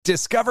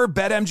Discover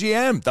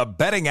BetMGM, the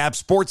betting app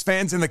sports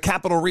fans in the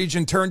capital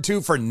region turn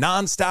to for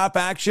nonstop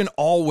action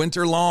all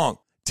winter long.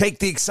 Take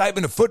the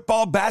excitement of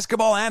football,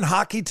 basketball, and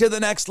hockey to the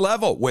next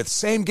level with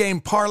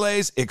same-game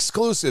parlays,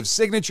 exclusive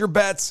signature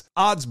bets,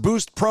 odds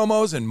boost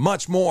promos, and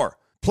much more.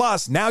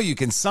 Plus, now you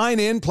can sign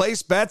in,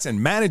 place bets,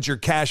 and manage your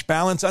cash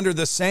balance under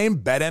the same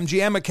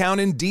BetMGM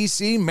account in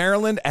D.C.,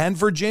 Maryland, and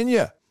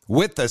Virginia.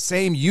 With the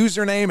same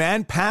username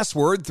and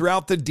password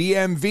throughout the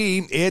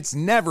DMV, it's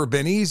never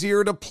been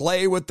easier to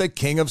play with the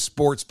king of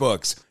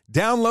sportsbooks.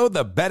 Download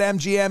the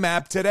BetMGM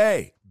app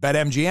today.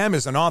 BetMGM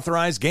is an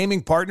authorized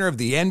gaming partner of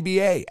the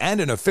NBA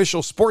and an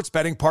official sports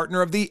betting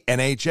partner of the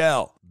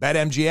NHL.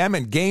 BetMGM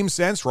and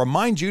GameSense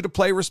remind you to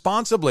play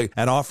responsibly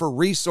and offer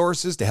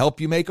resources to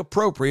help you make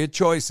appropriate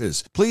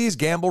choices. Please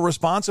gamble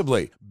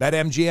responsibly.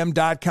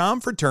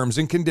 BetMGM.com for terms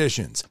and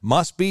conditions.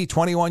 Must be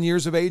 21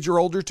 years of age or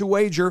older to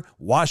wager.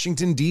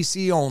 Washington,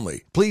 D.C.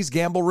 only. Please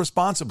gamble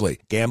responsibly.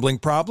 Gambling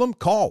problem?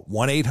 Call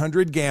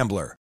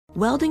 1-800-GAMBLER.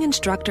 Welding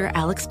instructor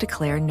Alex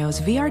DeClaire knows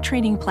VR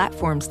training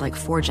platforms like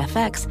Forge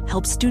FX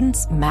help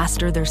students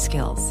master their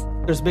skills.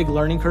 There's a big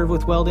learning curve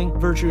with welding.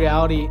 Virtual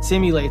reality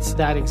simulates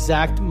that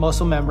exact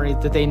muscle memory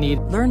that they need.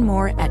 Learn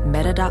more at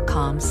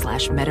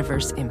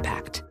meta.com/metaverse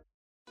impact.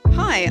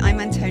 Hi, I'm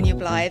Antonia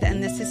Blythe,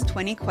 and this is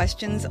 20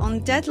 Questions on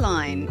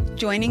Deadline.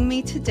 Joining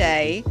me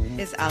today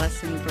is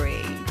Alison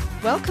Brie.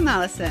 Welcome,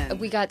 Alison.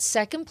 We got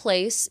second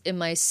place in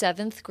my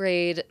 7th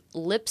grade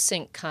lip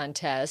sync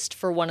contest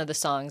for one of the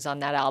songs on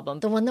that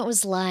album. The one that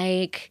was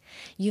like,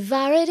 "You've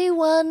already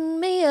won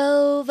me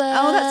over."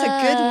 Oh, that's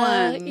a good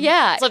one.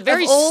 Yeah. It's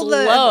very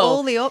slow. Of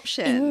all the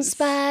options. In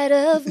spite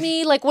of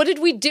me. Like, what did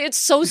we do? It's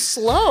so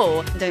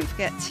slow. Don't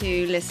forget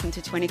to listen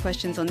to 20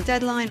 Questions on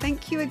Deadline.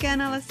 Thank you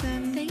again,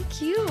 Alison.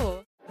 Thank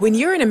you. When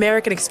you're an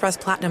American Express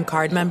Platinum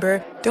card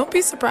member, don't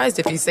be surprised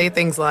if you say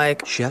things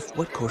like, "Chef,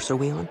 what course are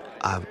we on?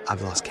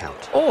 I've lost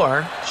count."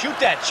 Or, Shoot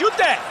that!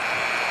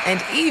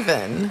 and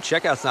even,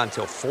 Checkout's not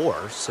until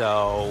 4,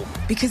 so...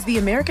 Because the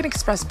American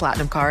Express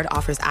Platinum Card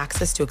offers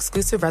access to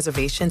exclusive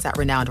reservations at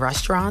renowned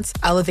restaurants,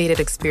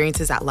 elevated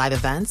experiences at live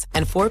events,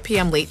 and 4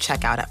 p.m. late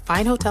checkout at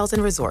fine hotels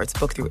and resorts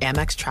booked through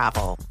Amex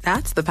Travel.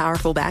 That's the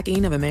powerful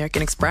backing of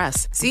American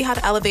Express. See how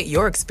to elevate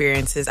your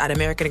experiences at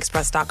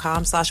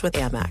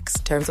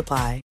americanexpress.com/withAmex. Terms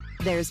apply.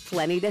 There's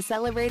plenty to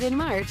celebrate in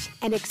March,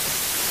 and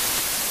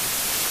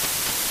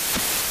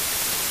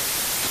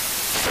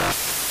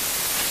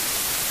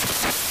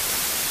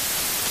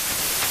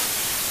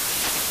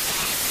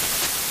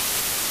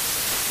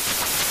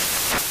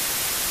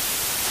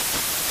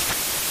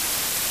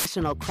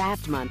National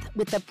Craft Month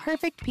with the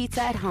perfect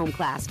pizza at home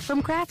class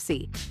from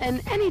Craftsy.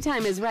 And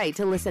anytime is right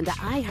to listen to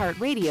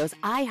iHeartRadio's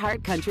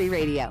iHeartCountry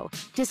Radio.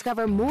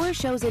 Discover more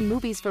shows and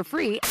movies for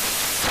free.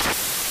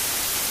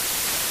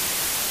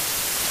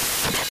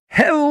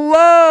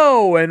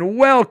 Hello and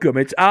welcome.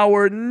 It's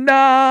our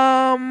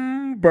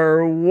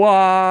number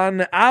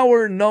one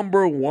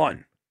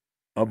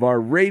of our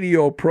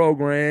radio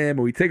program.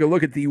 We take a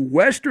look at the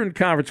Western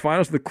Conference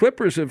Finals. The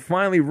Clippers have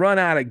finally run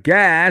out of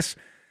gas.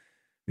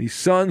 The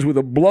Suns with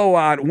a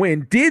blowout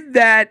win. Did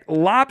that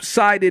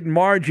lopsided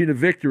margin of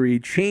victory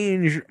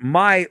change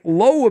my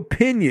low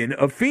opinion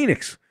of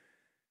Phoenix?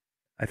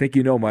 I think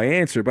you know my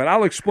answer, but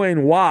I'll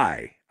explain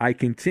why I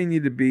continue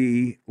to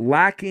be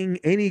lacking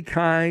any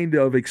kind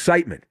of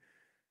excitement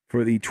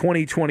for the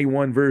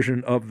 2021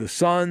 version of the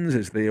Suns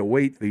as they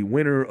await the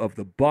winner of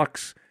the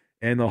Bucks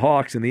and the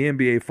Hawks in the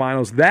NBA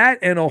Finals. That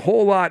and a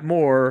whole lot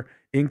more,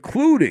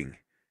 including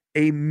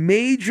a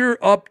major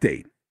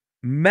update,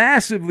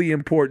 massively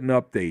important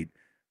update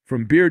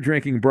from Beer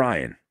Drinking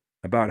Brian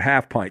about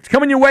half pints.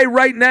 Coming your way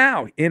right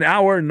now in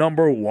our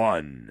number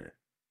one.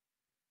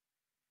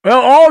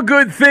 Well, all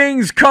good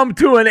things come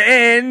to an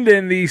end,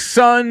 and the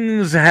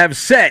Suns have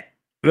set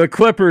the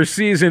Clippers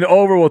season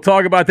over. We'll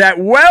talk about that.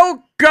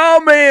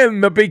 Welcome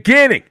in the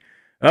beginning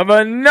of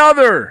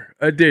another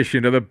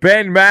edition of the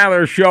Ben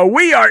Maller Show.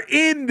 We are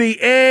in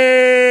the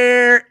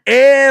air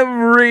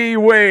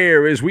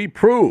everywhere as we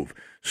prove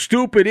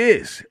stupid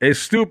is as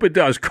stupid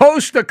does.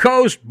 Coast to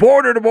coast,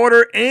 border to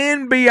border,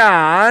 and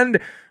beyond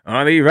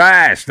on the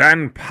vast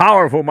and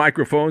powerful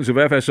microphones of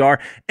FSR,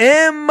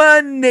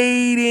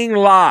 emanating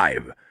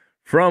live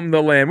from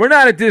the land. We're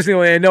not at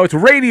Disneyland. No, it's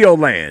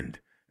Radioland,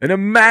 an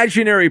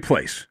imaginary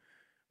place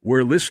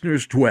where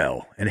listeners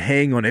dwell and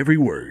hang on every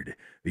word.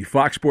 The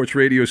Fox Sports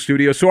Radio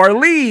studio. So our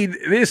lead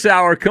this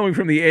hour coming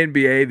from the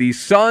NBA, the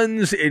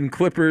Suns and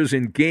Clippers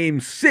in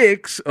Game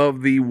 6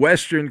 of the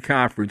Western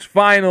Conference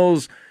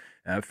Finals.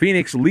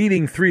 Phoenix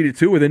leading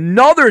 3-2 with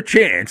another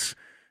chance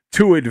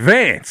to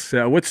advance.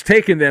 What's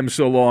taken them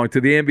so long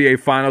to the NBA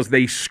Finals?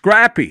 They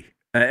scrappy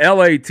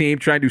LA team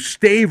trying to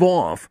stave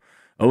off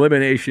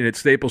elimination at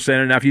Staples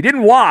Center. Now, if you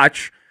didn't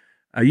watch,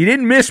 you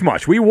didn't miss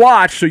much. We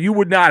watched, so you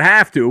would not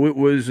have to. It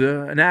was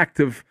an act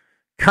of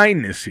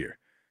kindness here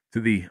to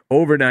the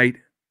overnight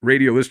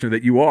radio listener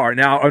that you are.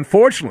 Now,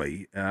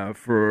 unfortunately,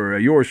 for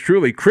yours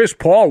truly, Chris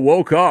Paul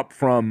woke up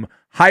from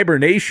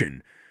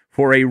hibernation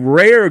for a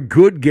rare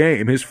good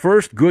game, his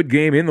first good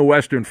game in the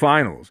Western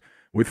Finals,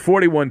 with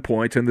 41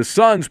 points, and the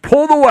Suns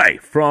pulled away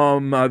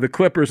from the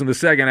Clippers in the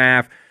second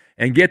half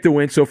and get the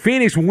win. So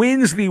Phoenix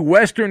wins the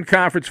Western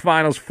Conference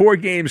Finals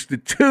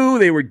 4-2.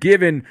 They were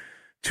given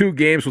 2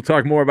 games. We'll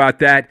talk more about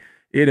that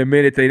in a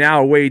minute. They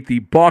now await the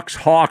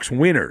Bucks-Hawks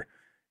winner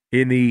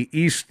in the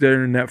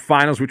Eastern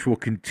Finals, which will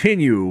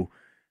continue.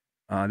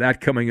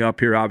 That coming up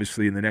here,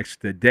 obviously, in the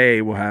next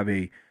day. We'll have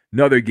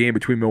another game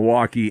between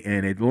Milwaukee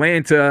and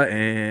Atlanta,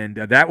 and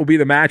that will be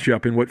the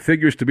matchup in what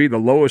figures to be the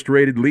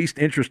lowest-rated, least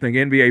interesting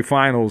NBA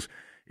Finals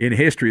in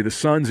history. The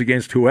Suns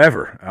against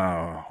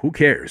whoever. Who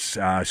cares?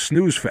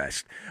 Snooze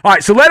fest. All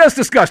right, so let us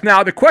discuss.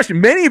 Now, the question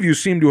many of you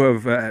seem to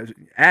have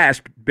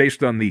asked,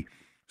 based on the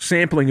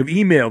sampling of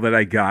email that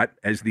I got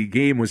as the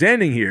game was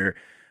ending here,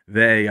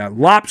 the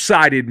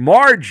lopsided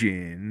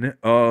margin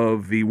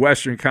of the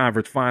Western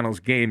Conference Finals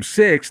Game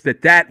 6,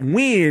 that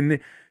win,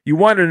 you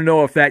wanted to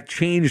know if that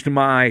changed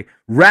my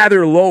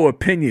rather low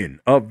opinion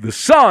of the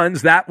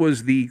Suns. That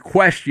was the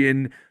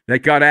question that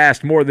got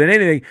asked more than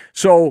anything.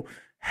 So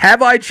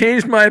have I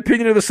changed my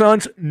opinion of the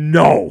Suns?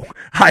 No,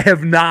 I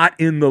have not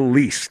in the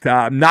least.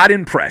 I'm not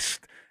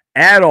impressed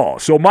at all.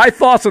 So my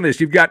thoughts on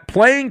this, you've got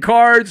playing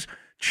cards,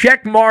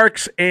 check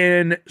marks,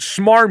 and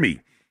smarmy.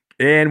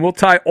 And we'll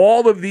tie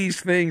all of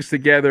these things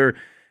together,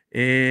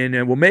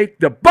 and we'll make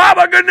the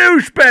Baba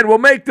Ganoush, Ben. We'll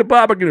make the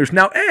Baba Ganoush.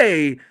 Now,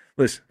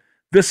 listen,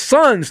 the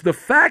Suns, the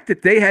fact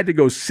that they had to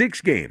go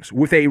 6 games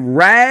with a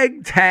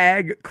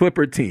ragtag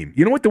Clipper team,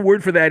 you know what the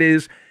word for that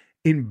is?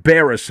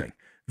 Embarrassing.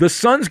 The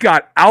Suns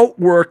got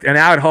outworked and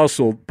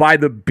out-hustled by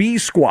the B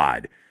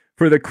squad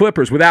for the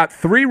Clippers without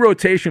 3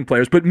 rotation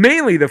players, but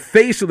mainly the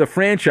face of the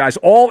franchise,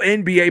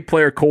 all-NBA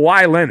player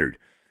Kawhi Leonard,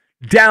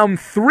 down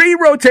 3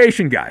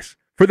 rotation guys.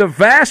 For the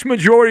vast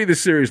majority of the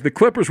series, the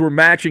Clippers were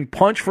matching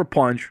punch for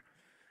punch.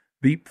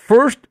 The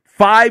first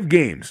 5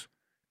 games,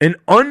 an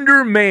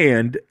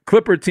undermanned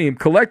Clipper team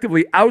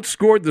collectively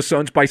outscored the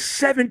Suns by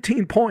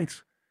 17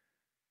 points.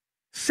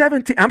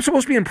 17. I'm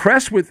supposed to be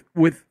impressed with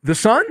the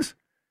Suns?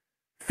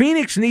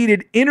 Phoenix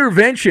needed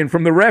intervention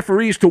from the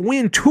referees to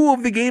win 2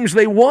 of the games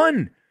they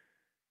won.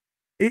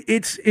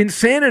 It's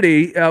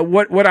insanity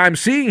what I'm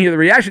seeing here. The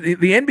reaction,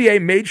 the NBA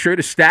made sure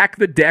to stack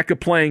the deck of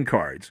playing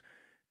cards,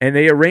 and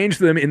they arranged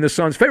them in the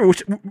Suns' favor,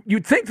 which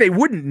you'd think they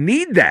wouldn't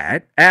need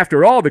that.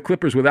 After all, the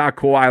Clippers without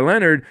Kawhi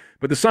Leonard,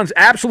 but the Suns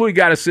absolutely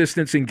got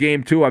assistance in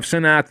Game 2. I've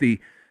sent out the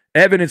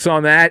evidence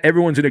on that.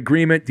 Everyone's in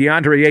agreement.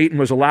 DeAndre Ayton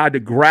was allowed to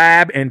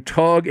grab and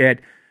tug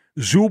at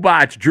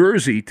Zubac's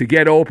jersey to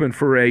get open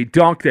for a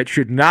dunk that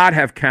should not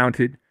have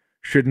counted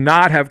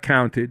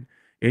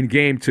in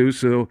Game 2.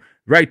 So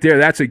right there,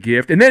 that's a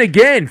gift. And then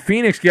again,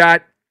 Phoenix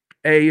got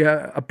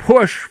a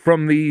push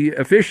from the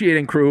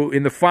officiating crew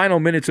in the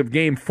final minutes of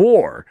Game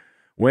 4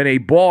 when a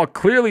ball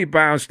clearly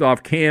bounced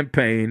off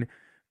Campaign.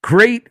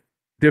 Great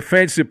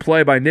defensive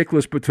play by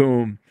Nicholas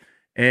Batum,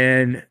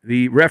 and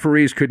the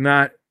referees could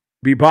not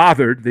be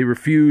bothered. They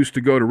refused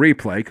to go to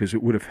replay because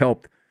it would have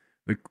helped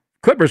the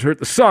Clippers hurt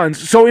the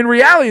Suns. So in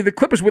reality, the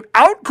Clippers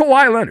without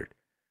Kawhi Leonard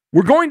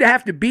were going to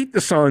have to beat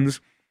the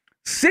Suns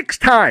 6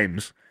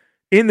 times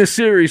in the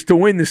series to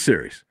win the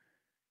series.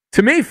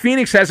 To me,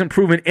 Phoenix hasn't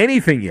proven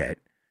anything yet.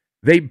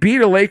 They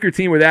beat a Laker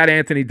team without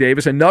Anthony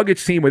Davis, a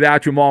Nuggets team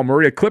without Jamal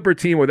Murray, a Clipper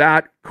team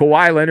without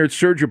Kawhi Leonard,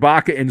 Serge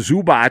Ibaka, and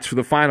Zubac for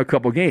the final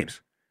couple games.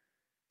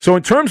 So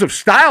in terms of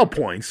style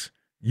points,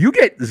 you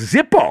get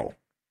zippo.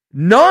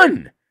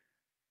 None.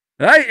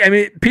 Right? I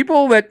mean,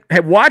 people that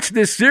have watched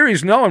this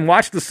series know and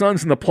watched the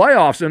Suns in the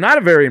playoffs, they're not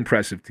a very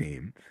impressive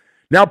team.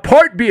 Now,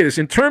 part B of this,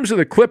 in terms of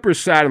the Clippers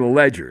side of the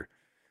ledger,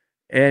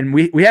 and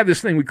we have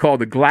this thing we call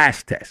the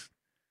glass test.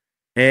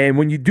 And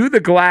when you do the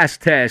glass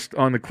test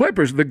on the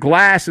Clippers, the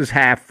glass is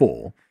half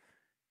full.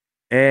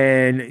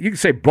 And you can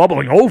say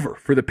bubbling over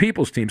for the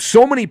People's team.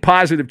 So many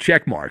positive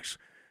check marks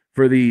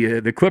for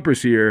the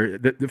Clippers here.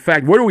 The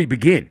fact, where do we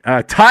begin?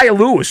 Ty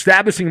Lue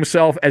establishing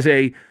himself as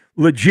a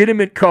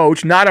legitimate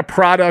coach, not a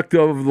product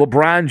of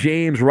LeBron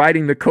James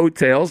riding the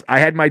coattails. I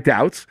had my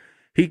doubts.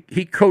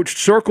 He coached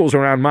circles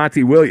around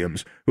Monty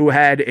Williams, who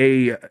had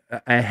a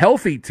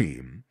healthy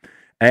team.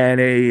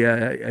 And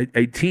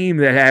a team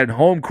that had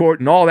home court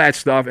and all that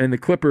stuff, and the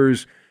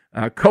Clippers,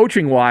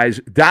 coaching-wise,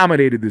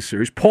 dominated this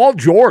series. Paul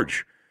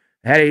George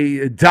had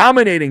a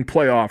dominating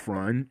playoff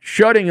run,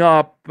 shutting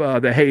up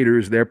the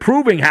haters there,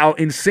 proving how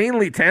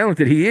insanely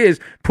talented he is,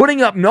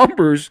 putting up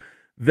numbers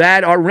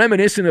that are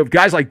reminiscent of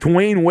guys like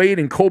Dwayne Wade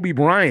and Kobe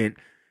Bryant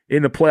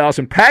in the playoffs.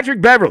 And Patrick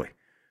Beverley,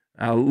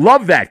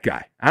 love that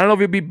guy. I don't know if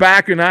he'll be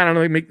back or not. I don't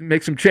know if he'll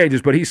make some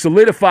changes, but he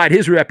solidified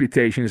his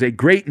reputation as a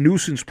great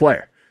nuisance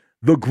player.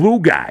 The glue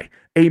guy,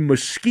 a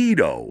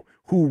mosquito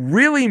who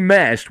really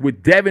messed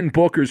with Devin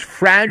Booker's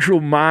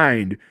fragile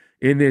mind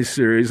in this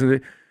series.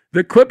 And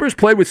the Clippers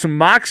played with some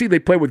moxie. They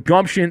played with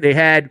gumption. They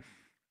had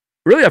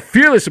really a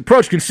fearless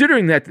approach,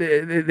 considering that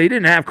they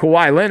didn't have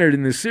Kawhi Leonard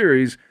in this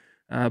series.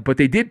 But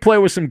they did play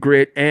with some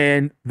grit.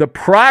 And the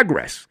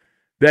progress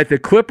that the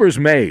Clippers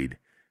made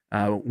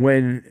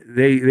when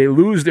they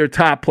lose their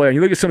top player. And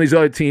you look at some of these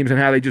other teams and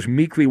how they just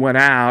meekly went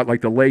out, like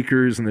the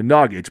Lakers and the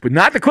Nuggets, but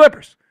not the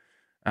Clippers.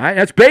 All right,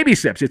 that's baby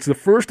steps. It's the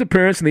first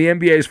appearance in the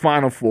NBA's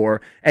Final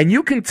Four, and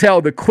you can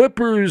tell the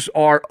Clippers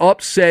are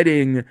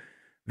upsetting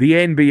the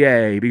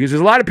NBA because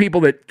there's a lot of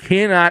people that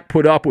cannot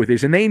put up with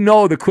this, and they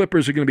know the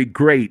Clippers are going to be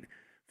great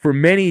for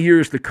many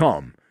years to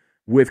come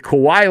with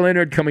Kawhi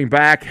Leonard coming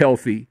back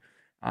healthy,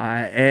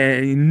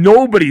 and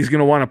nobody's going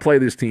to want to play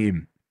this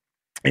team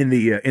in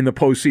the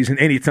postseason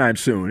anytime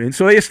soon. And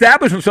so they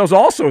established themselves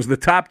also as the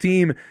top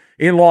team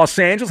in Los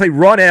Angeles. They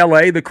run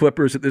LA, the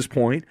Clippers, at this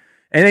point.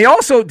 And they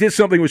also did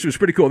something which was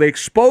pretty cool. They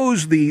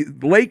exposed the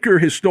Laker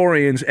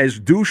historians as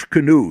douche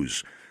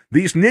canoes.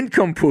 These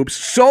nincompoops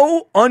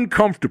so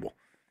uncomfortable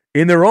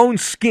in their own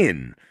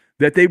skin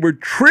that they were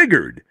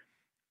triggered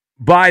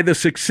by the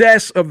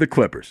success of the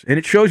Clippers. And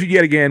it shows you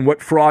yet again what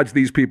frauds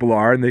these people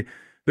are. And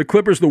the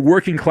Clippers, the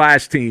working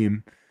class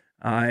team,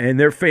 and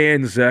their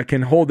fans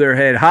can hold their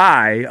head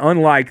high,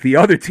 unlike the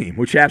other team,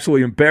 which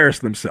absolutely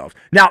embarrassed themselves.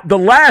 Now, the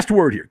last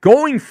word here,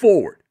 going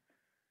forward,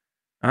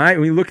 all right,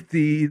 when we look at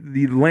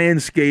the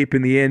landscape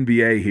in the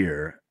NBA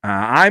here,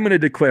 I'm going to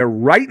declare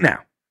right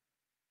now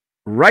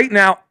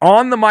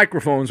on the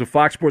microphones of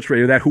Fox Sports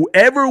Radio that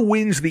whoever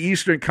wins the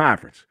Eastern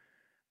Conference,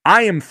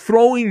 I am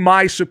throwing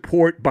my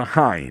support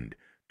behind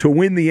to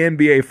win the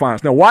NBA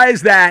Finals. Now, why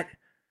is that?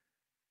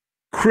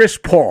 Chris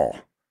Paul.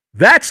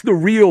 That's the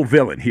real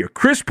villain here.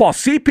 Chris Paul,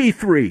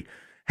 CP3,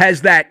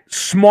 has that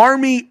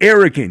smarmy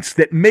arrogance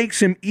that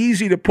makes him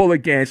easy to pull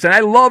against. And I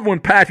love when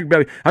Patrick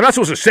Beverley, I'm not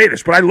supposed to say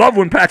this, but I love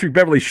when Patrick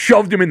Beverley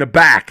shoved him in the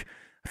back.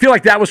 I feel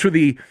like that was for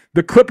the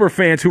Clipper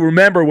fans who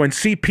remember when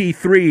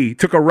CP3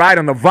 took a ride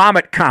on the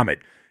Vomit Comet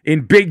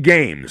in big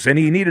games, and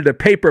he needed a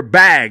paper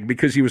bag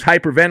because he was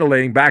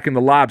hyperventilating back in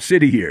the Lob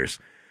City years.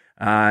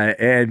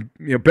 And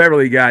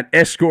Beverly got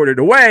escorted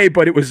away,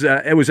 but it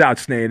was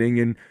outstanding.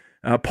 And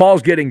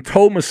Paul's getting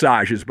toe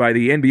massages by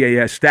the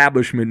NBA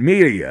establishment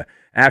media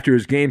after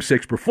his Game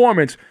 6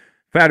 performance.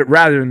 Found it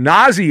rather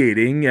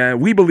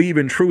nauseating. We believe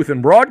in truth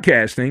in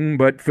broadcasting,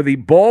 but for the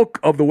bulk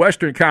of the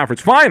Western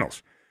Conference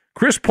Finals,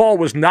 Chris Paul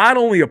was not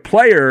only a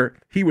player,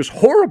 he was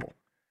horrible.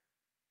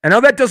 I know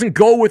that doesn't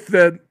go with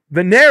the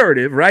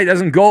narrative, right? It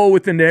doesn't go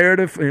with the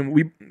narrative, and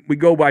we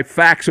go by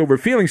facts over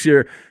feelings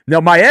here. Now,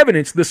 my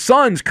evidence, the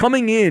Suns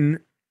coming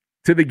in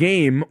to the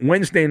game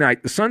Wednesday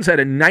night, the Suns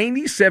had a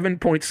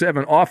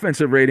 97.7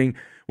 offensive rating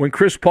when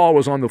Chris Paul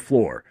was on the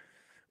floor.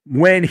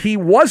 When he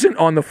wasn't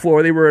on the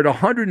floor, they were at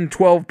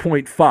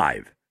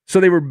 112.5. So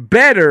they were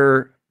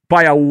better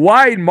by a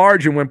wide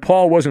margin when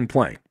Paul wasn't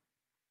playing.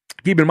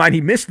 Keep in mind,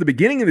 he missed the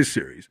beginning of the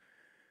series.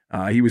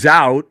 He was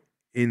out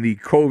in the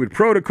COVID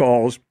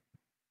protocols.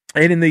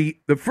 And in the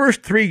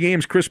first 3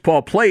 games Chris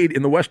Paul played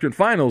in the Western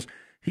Finals,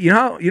 you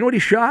know what he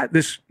shot?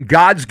 This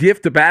God's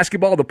gift to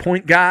basketball, the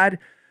point god,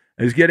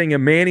 is getting a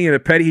Manny and a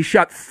Petty. He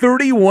shot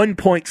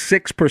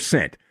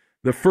 31.6%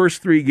 the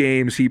first 3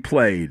 games he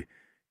played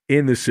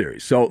in the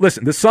series. So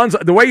listen, the Suns,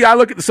 the way I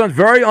look at the Suns,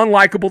 very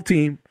unlikable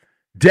team.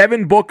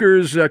 Devin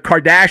Booker's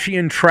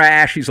Kardashian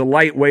trash. He's a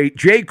lightweight.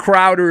 Jay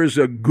Crowder is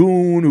a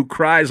goon who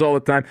cries all the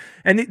time.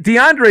 And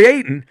DeAndre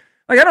Ayton,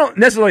 I don't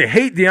necessarily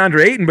hate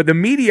DeAndre Ayton, but the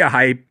media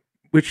hype,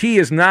 which he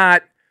has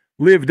not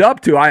lived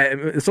up to,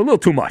 it's a little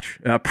too much.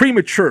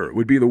 Premature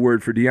would be the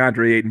word for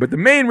DeAndre Ayton. But the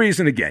main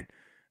reason, again,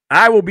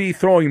 I will be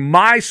throwing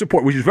my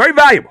support, which is very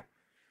valuable,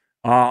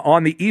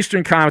 on the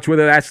Eastern Conference,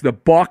 whether that's the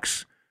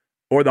Bucks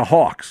or the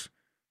Hawks.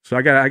 So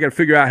I got to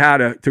figure out how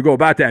to go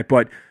about that.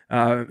 But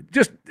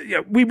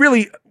we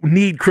really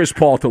need Chris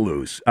Paul to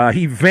lose.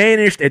 He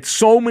vanished at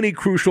so many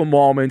crucial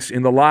moments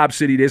in the Lob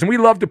City days, and we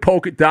love to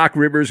poke at Doc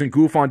Rivers and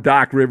goof on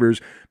Doc Rivers,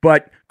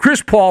 but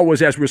Chris Paul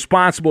was as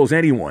responsible as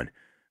anyone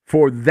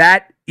for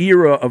that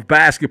era of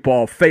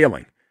basketball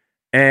failing.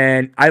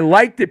 And I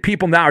like that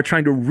people now are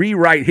trying to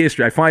rewrite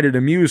history. I find it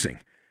amusing.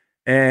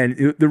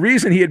 And the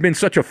reason he had been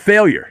such a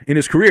failure in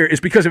his career is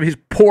because of his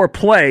poor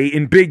play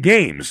in big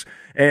games.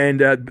 And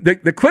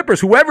the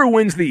Clippers, whoever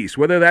wins these,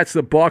 whether that's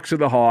the Bucks or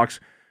the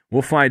Hawks,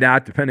 we'll find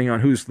out depending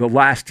on who's the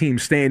last team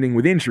standing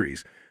with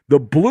injuries.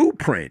 The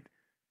blueprint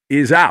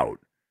is out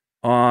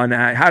on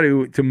how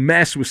to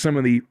mess with some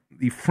of the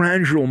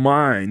fragile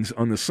minds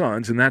on the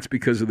Suns, and that's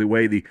because of the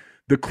way the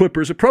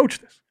Clippers approach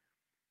this.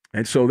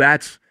 And so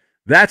that's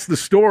the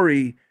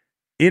story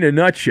in a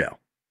nutshell.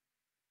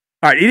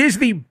 All right, it is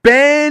the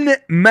Ben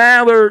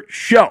Maller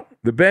Show.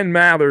 The Ben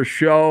Maller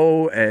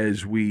Show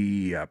as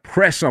we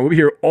press on. We'll be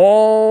here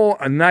all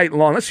night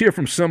long. Let's hear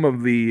from some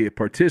of the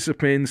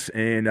participants.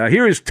 And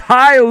here is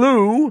Ty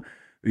Lue,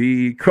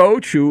 the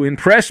coach who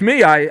impressed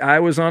me. I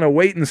was on a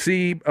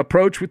wait-and-see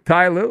approach with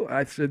Ty Lue.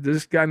 I said, does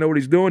this guy know what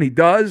he's doing? He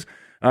does.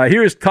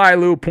 Here is Ty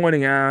Lue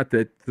pointing out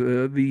that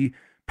the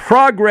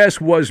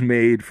progress was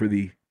made for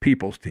the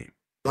People's team.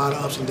 A lot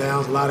of ups and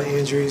downs, a lot of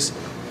injuries,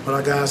 but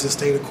our guys just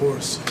stayed the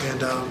course.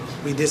 And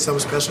we did something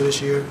special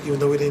this year, even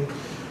though we didn't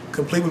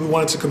complete what we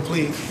wanted to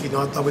complete.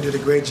 I thought we did a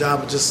great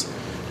job of just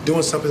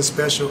doing something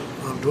special,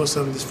 doing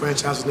something this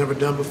franchise has never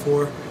done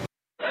before.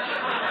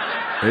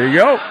 There you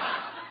go.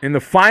 In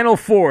the Final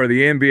Four of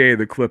the NBA,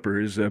 the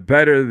Clippers,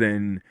 better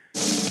than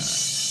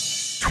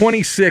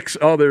 26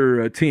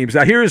 other teams.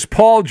 Now, here's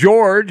Paul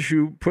George,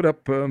 who put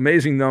up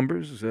amazing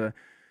numbers.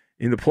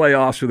 in the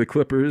playoffs for the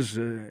Clippers.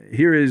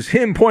 Here is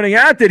him pointing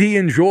out that he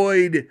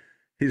enjoyed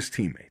his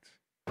teammates.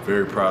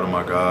 Very proud of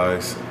my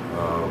guys,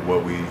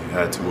 what we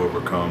had to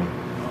overcome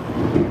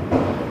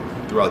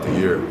throughout the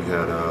year. We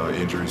had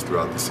injuries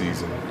throughout the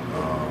season,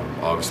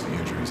 obviously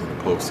injuries in the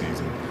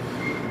postseason.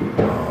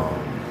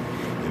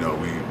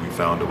 We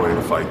found a way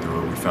to fight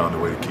through it. We found a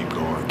way to keep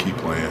going, keep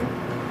playing.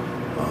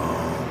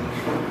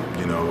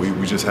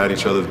 We just had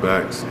each other's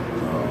backs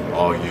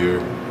all year,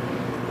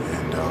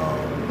 and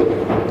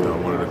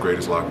one of the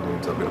greatest locker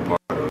rooms I've been a part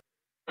of.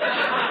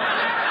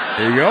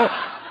 There you go.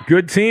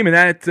 Good team, and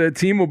that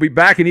team will be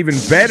back and even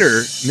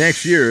better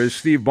next year as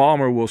Steve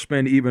Ballmer will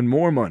spend even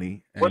more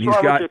money. And What's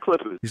wrong with your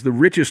Clippers? He's the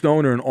richest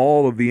owner in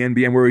all of the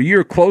NBA, and we're a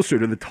year closer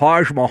to the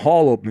Taj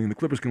Mahal opening. The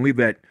Clippers can leave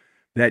that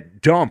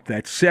dump,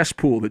 that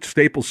cesspool that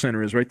Staples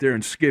Center is right there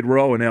in Skid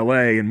Row in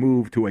L.A. and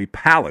move to a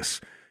palace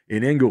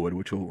in Inglewood,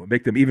 which will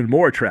make them even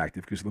more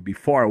attractive because they'll be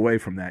far away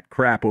from that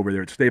crap over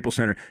there at Staples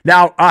Center.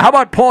 Now, how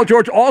about Paul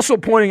George also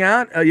pointing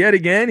out, yet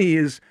again, he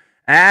is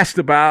asked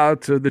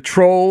about the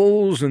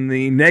trolls and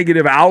the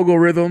negative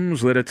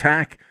algorithms that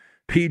attack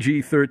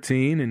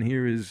PG-13, and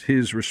here is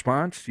his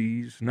response.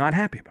 He's not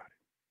happy about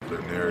it. The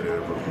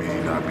narrative of me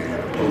not being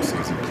a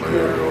postseason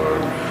player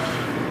or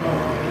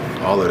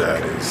all of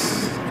that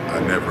is, I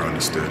never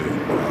understood it.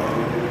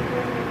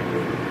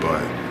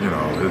 But,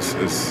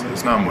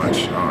 it's not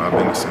much. I've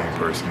been the same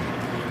person.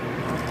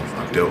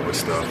 I've dealt with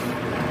stuff,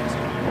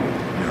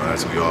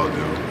 as we all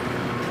do.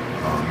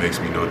 Makes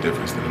me no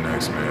difference than the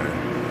next man.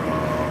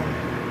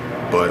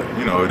 But,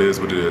 it is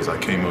what it is. I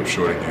came up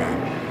short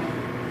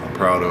again. I'm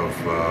proud of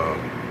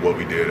what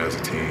we did as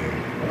a team.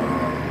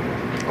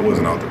 I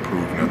wasn't out to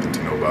prove nothing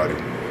to nobody.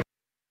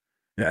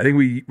 Yeah, I think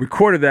we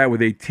recorded that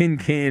with a tin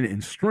can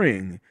and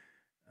string.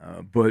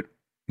 But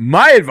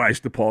my advice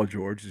to Paul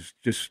George is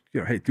just,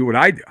 hey, do what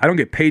I do. I don't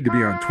get paid to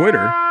be on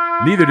Twitter.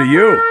 Neither do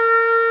you.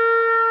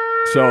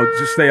 So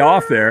just stay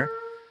off there.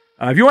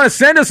 If you want to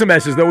send us a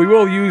message, though, we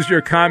will use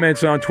your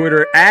comments on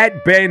Twitter,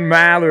 at Ben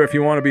Maller, if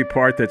you want to be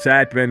part. That's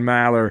at Ben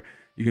Maller.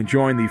 You can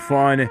join the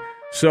fun.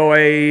 So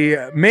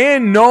a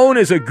man known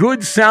as a good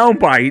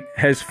soundbite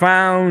has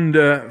found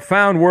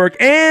work.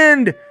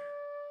 And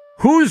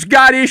who's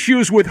got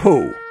issues with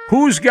who?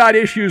 Who's got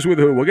issues with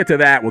who? We'll get to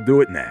that. We'll do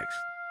it next.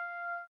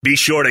 Be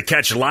sure to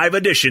catch live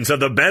editions of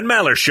The Ben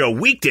Maller Show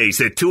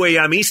weekdays at 2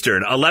 a.m.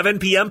 Eastern, 11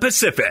 p.m.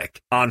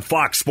 Pacific on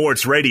Fox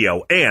Sports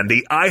Radio and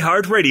the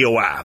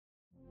iHeartRadio app.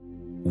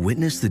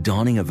 Witness the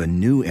dawning of a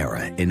new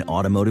era in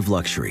automotive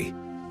luxury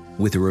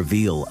with a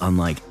reveal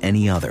unlike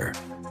any other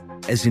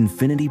as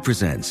Infiniti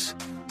presents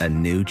a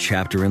new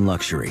chapter in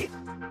luxury,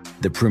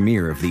 the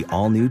premiere of the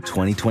all-new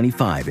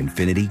 2025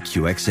 Infiniti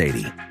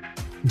QX80.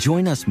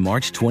 Join us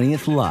March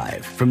 20th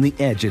live from the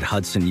Edge at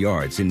Hudson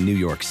Yards in New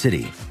York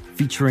City,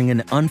 featuring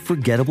an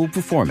unforgettable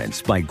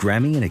performance by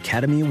Grammy and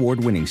Academy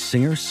Award-winning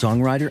singer,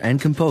 songwriter,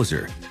 and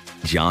composer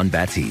Jon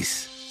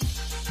Batiste.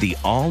 The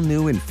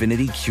all-new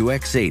Infiniti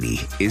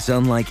QX80 is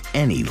unlike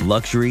any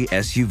luxury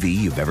SUV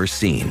you've ever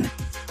seen.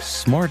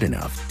 Smart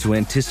enough to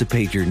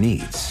anticipate your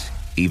needs,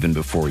 even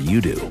before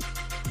you do.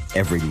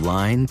 Every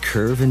line,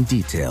 curve, and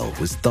detail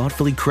was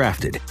thoughtfully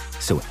crafted,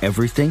 so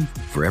everything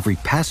for every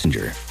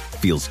passenger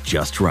feels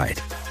just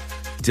right.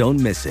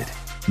 Don't miss it.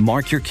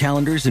 Mark your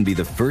calendars and be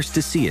the first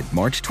to see it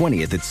March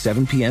 20th at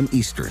 7 p.m.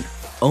 Eastern,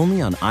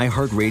 only on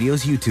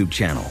iHeartRadio's YouTube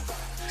channel.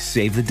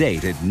 Save the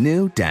date at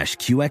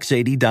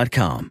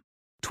new-QX80.com.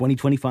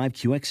 2025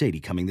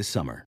 QX80 coming this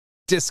summer.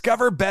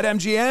 Discover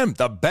BetMGM,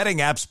 the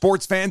betting app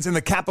sports fans in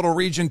the capital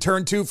region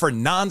turn to for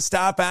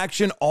nonstop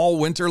action all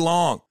winter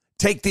long.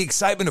 Take the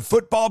excitement of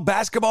football,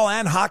 basketball,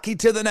 and hockey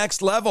to the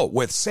next level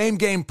with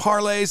same-game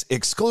parlays,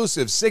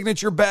 exclusive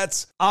signature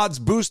bets, odds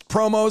boost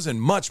promos,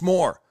 and much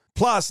more.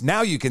 Plus,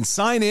 now you can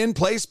sign in,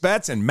 place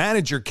bets, and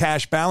manage your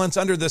cash balance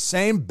under the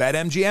same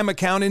BetMGM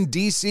account in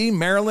D.C.,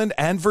 Maryland,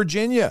 and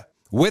Virginia.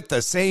 With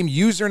the same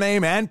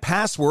username and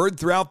password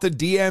throughout the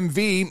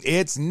DMV,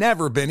 it's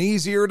never been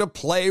easier to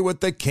play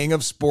with the king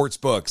of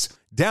sportsbooks.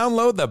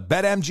 Download the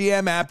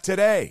BetMGM app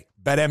today.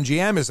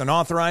 BetMGM is an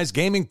authorized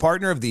gaming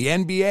partner of the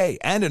NBA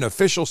and an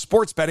official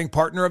sports betting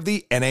partner of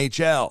the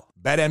NHL.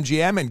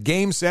 BetMGM and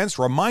GameSense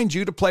remind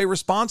you to play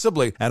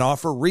responsibly and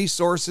offer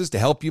resources to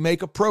help you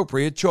make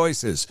appropriate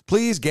choices.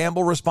 Please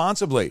gamble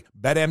responsibly.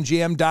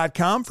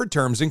 BetMGM.com for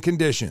terms and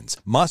conditions.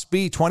 Must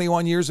be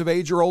 21 years of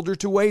age or older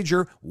to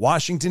wager.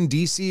 Washington,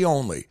 D.C.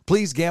 only.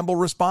 Please gamble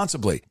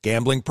responsibly.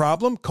 Gambling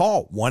problem?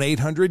 Call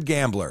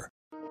 1-800-GAMBLER.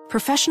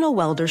 Professional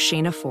welder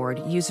Shayna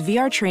Ford used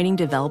VR training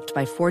developed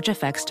by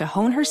ForgeFX to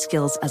hone her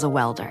skills as a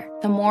welder.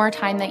 The more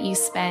time that you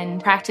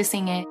spend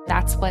practicing it,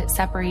 that's what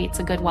separates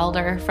a good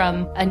welder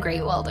from a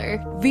great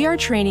welder. VR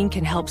training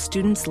can help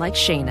students like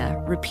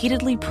Shayna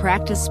repeatedly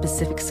practice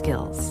specific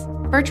skills.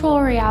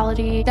 Virtual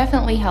reality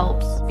definitely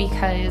helps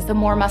because the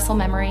more muscle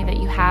memory that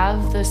you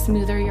have, the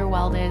smoother your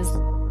weld is.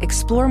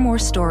 Explore more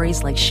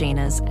stories like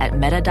Shayna's at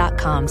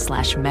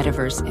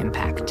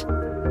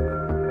meta.com/metaverseimpact.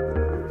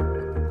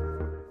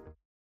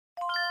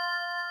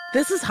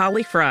 This is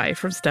Holly Fry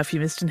from Stuff You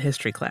Missed in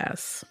History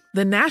class.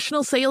 The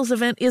national sales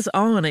event is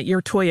on at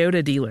your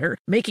Toyota dealer,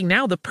 making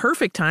now the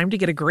perfect time to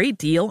get a great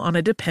deal on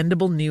a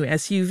dependable new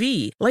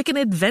SUV, like an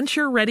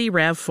adventure-ready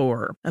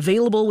RAV4.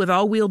 Available with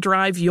all-wheel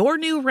drive, your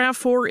new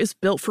RAV4 is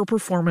built for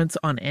performance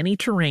on any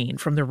terrain,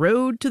 from the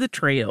road to the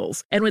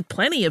trails. And with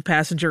plenty of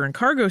passenger and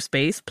cargo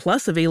space,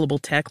 plus available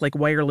tech like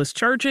wireless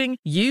charging,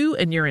 you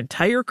and your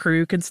entire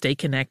crew can stay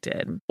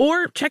connected.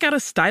 Or check out a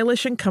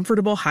stylish and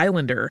comfortable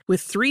Highlander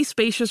with 3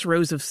 spacious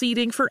rows of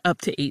seating for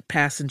up to 8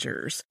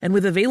 passengers. And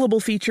with available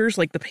features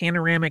like the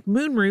panoramic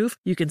moonroof,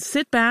 you can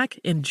sit back,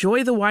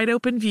 enjoy the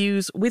wide-open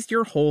views with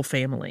your whole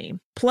family.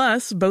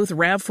 Plus, both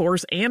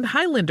RAV4s and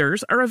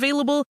Highlanders are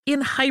available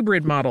in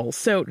hybrid models,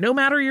 so no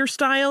matter your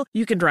style,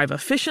 you can drive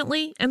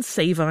efficiently and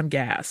save on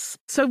gas.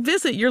 So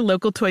visit your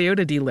local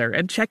Toyota dealer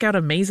and check out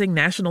amazing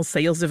national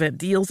sales event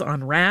deals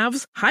on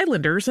RAVs,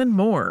 Highlanders, and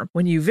more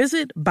when you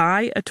visit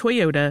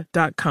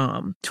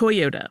buyatoyota.com.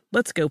 Toyota,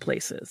 let's go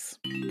places.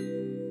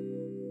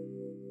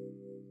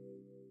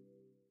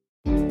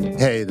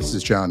 Hey, this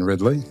is John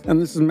Ridley.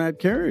 And this is Matt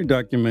Carey,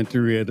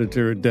 documentary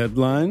editor at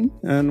Deadline.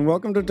 And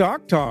welcome to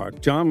Doc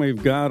Talk. John,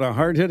 we've got a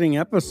hard-hitting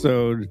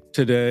episode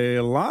today.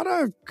 A lot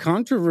of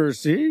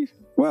controversy.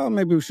 Well,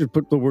 maybe we should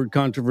put the word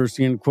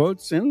controversy in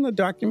quotes in the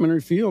documentary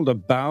field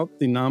about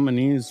the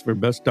nominees for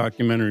Best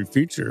Documentary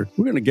Feature.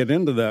 We're going to get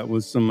into that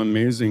with some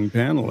amazing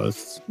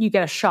panelists. You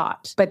get a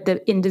shot, but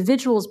the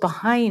individuals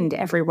behind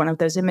every one of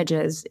those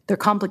images, they're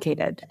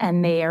complicated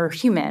and they are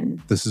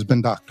human. This has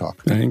been Doc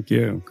Talk. Thank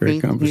you.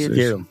 Great conversation. Thank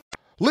you.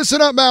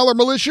 Listen up, Maller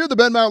Militia. The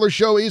Ben Maller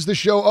Show is the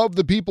show of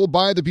the people,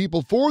 by the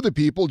people, for the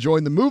people.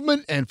 Join the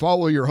movement and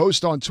follow your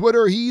host on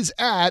Twitter. He's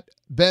at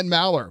Ben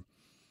Maller.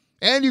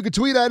 And you can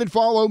tweet at and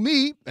follow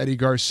me, Eddie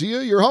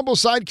Garcia, your humble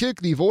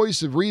sidekick, the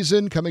voice of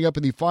reason. Coming up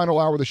in the final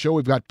hour of the show,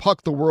 we've got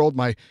Puck the World,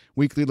 my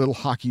weekly little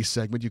hockey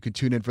segment. You can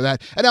tune in for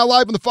that. And now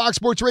live in the Fox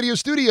Sports Radio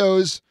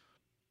studios,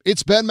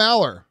 it's Ben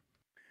Maller.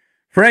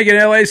 Frank in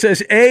L.A.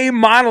 says, A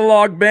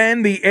monologue,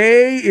 Ben. The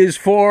A is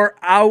for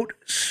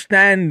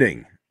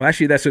outstanding. Well,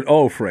 actually, that's an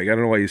O, Frank. I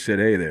don't know why you said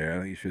A there. I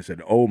think you should have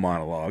said O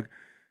monologue.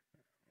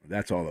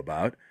 That's all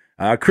about.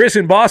 Chris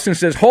in Boston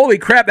says, holy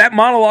crap, that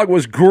monologue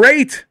was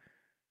great.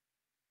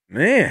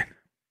 Man.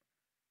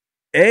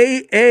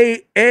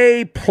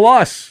 A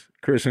plus,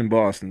 Chris in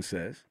Boston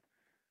says.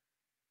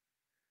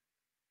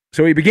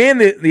 So we began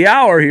the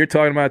hour here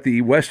talking about the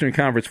Western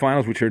Conference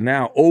Finals, which are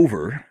now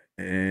over.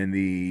 And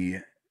the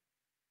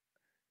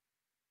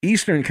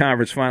Eastern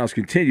Conference Finals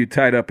continue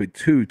tied up at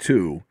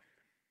 2-2.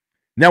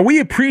 Now, we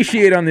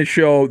appreciate on this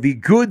show the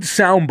good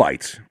sound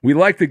bites. We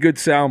like the good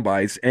sound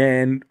bites.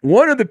 And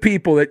one of the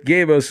people that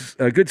gave us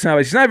a good sound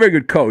bite, he's not a very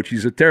good coach.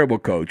 He's a terrible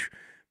coach.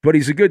 But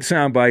he's a good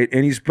sound bite,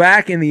 and he's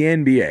back in the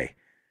NBA.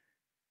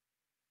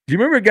 Do you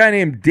remember a guy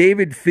named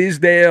David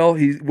Fizdale?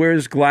 He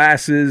wears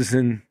glasses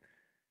and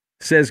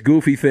says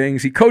goofy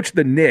things. He coached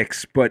the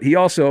Knicks, but he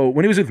also,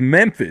 when he was with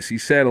Memphis, he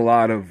said a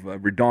lot of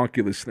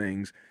redonkulous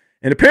things.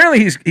 And apparently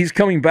he's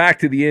coming back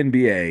to the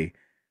NBA.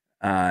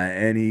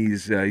 And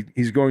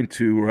he's going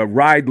to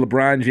ride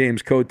LeBron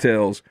James'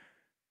 coattails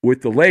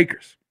with the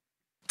Lakers.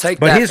 Take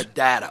that for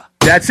data.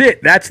 That's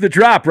it. That's the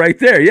drop right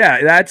there.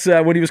 Yeah, that's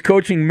when he was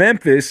coaching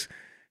Memphis.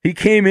 He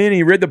came in,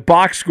 he read the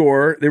box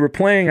score. They were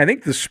playing, I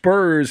think, the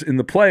Spurs in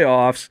the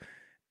playoffs,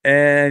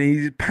 and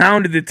he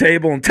pounded the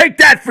table and take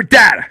that for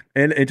data,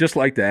 and just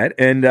like that.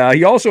 And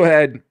he also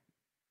had,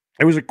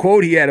 there was a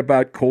quote he had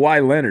about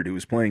Kawhi Leonard, who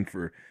was playing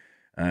for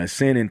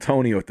San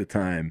Antonio at the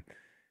time.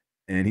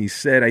 And he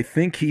said, I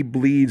think he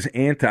bleeds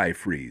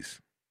antifreeze.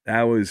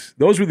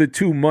 Those were the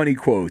two money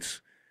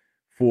quotes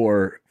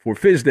for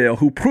Fizdale,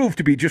 who proved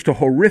to be just a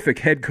horrific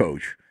head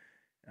coach.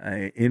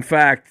 In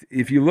fact,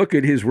 if you look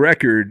at his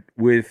record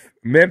with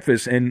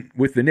Memphis and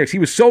with the Knicks, he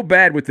was so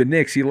bad with the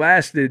Knicks, he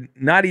lasted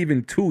not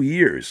even 2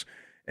 years,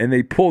 and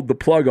they pulled the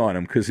plug on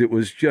him because it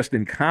was just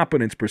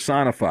incompetence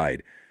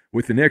personified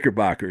with the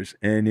Knickerbockers.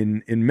 And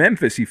in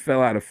Memphis, he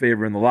fell out of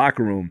favor in the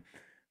locker room.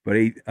 But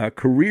a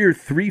career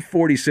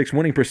 .346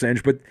 winning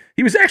percentage. But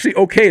he was actually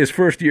okay his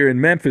first year in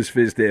Memphis,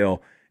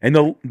 Fizdale. And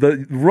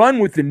the run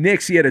with the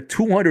Knicks, he had a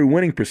 .200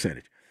 winning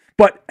percentage.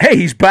 But, hey,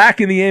 he's back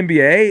in the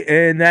NBA,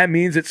 and that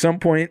means at some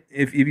point,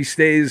 if he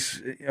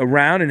stays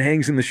around and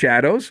hangs in the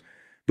shadows,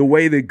 the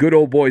way the Good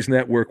Old Boys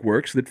Network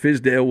works, that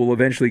Fizdale will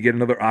eventually get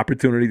another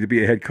opportunity to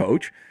be a head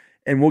coach,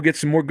 and we'll get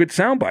some more good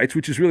sound bites,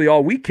 which is really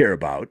all we care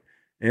about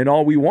and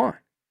all we want.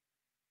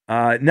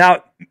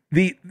 Now,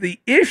 the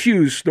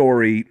issues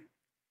story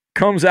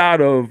comes out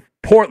of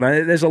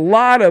Portland. There's a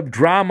lot of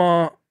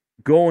drama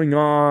going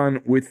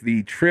on with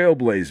the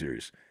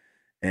Trailblazers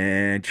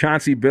and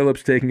Chauncey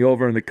Billups taking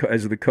over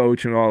as the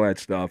coach and all that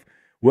stuff.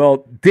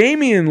 Well,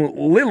 Damian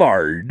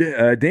Lillard,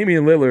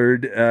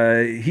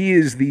 he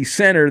is the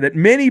center that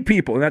many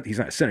people, he's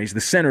not a center, he's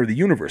the center of the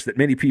universe, that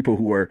many people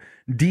who are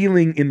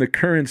dealing in the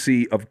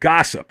currency of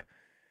gossip,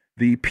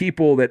 the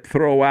people that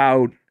throw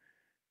out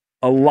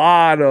a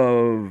lot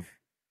of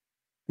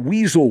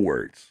weasel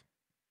words,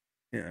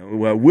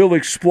 we'll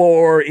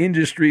explore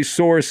industry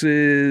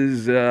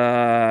sources,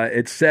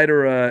 et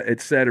cetera, et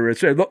cetera, et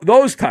cetera.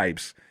 Those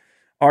types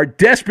are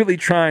desperately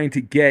trying to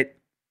get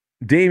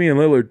Damian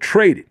Lillard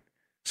traded.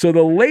 So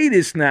the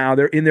latest now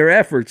in their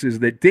efforts is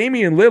that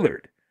Damian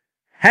Lillard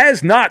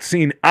has not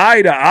seen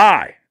eye to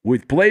eye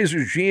with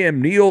Blazers GM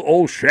Neil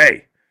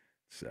O'Shea.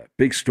 It's a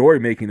big story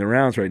making the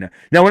rounds right now.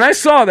 Now, when I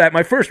saw that,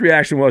 my first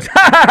reaction was,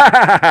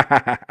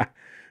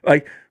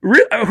 like,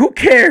 who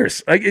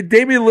cares? Like,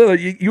 Damian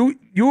Lillard,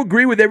 you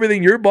agree with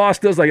everything your boss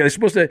does? Like,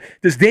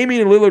 does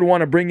Damian Lillard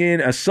want to bring in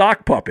a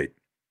sock puppet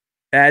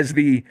as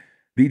the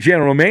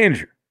general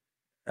manager?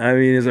 I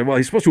mean, it's like, well,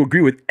 he's supposed to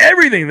agree with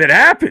everything that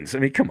happens. I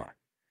mean, come on.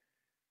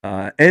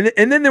 And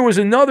then there was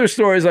another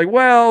story. It's like,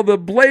 well, the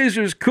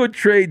Blazers could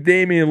trade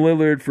Damian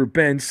Lillard for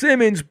Ben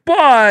Simmons,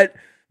 but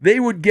they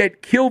would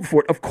get killed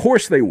for it. Of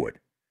course they would.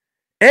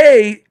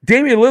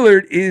 Damian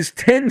Lillard is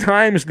 10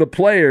 times the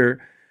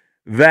player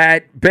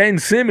that Ben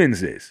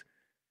Simmons is.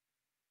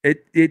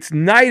 It's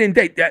night and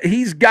day.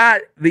 He's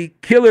got the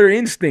killer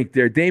instinct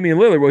there, Damian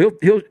Lillard. Well,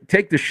 he'll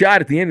take the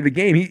shot at the end of the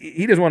game.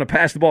 He doesn't want to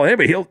pass the ball to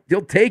anybody.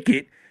 He'll take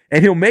it,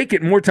 and he'll make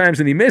it more times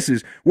than he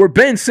misses. Where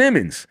Ben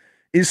Simmons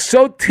is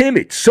so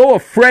timid, so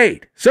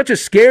afraid, such a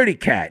scaredy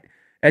cat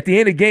at the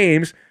end of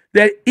games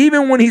that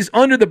even when he's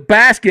under the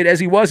basket, as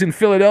he was in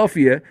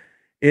Philadelphia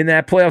in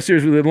that playoff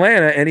series with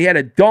Atlanta, and he had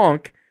a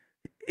dunk,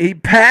 he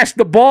passed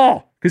the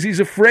ball because he's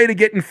afraid of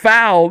getting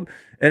fouled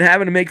and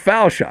having to make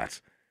foul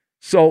shots.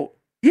 So,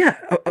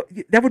 yeah,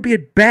 that would be a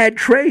bad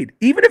trade.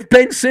 Even if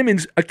Ben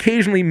Simmons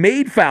occasionally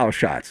made foul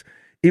shots,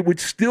 it would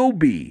still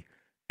be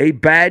a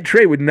bad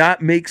trade. It would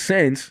not make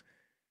sense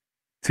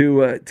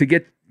to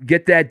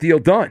get that deal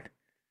done.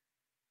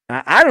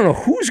 I don't know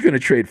who's going to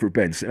trade for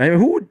Ben Simmons. I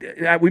mean,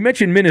 we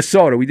mentioned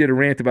Minnesota. We did a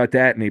rant about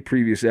that in a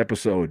previous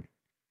episode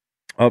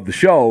of the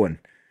show, and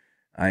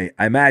I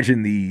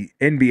imagine the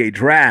NBA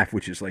draft,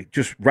 which is like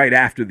just right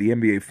after the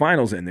NBA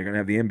finals end, they're going to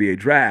have the NBA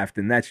draft,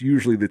 and that's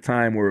usually the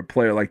time where a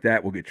player like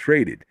that will get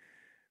traded.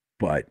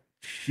 But,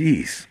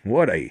 geez,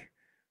 what a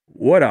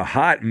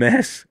hot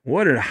mess.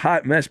 What a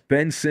hot mess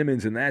Ben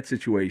Simmons in that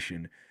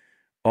situation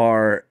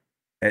are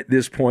at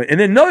this point. And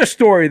then another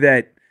story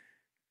that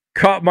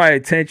caught my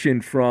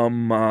attention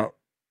from La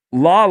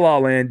La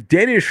Land,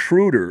 Dennis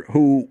Schroeder,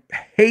 who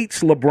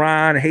hates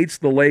LeBron, hates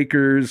the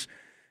Lakers,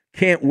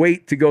 can't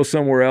wait to go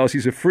somewhere else.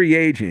 He's a free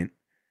agent.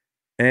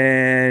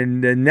 And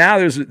now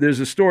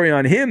there's a story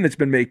on him that's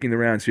been making the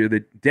rounds here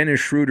that Dennis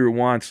Schroeder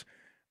wants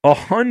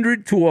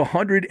 $100 to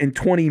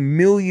 $120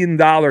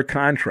 million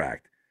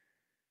contract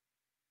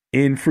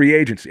in free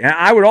agency. And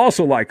I would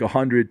also like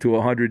 $100 to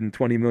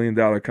 $120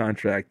 million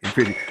contract in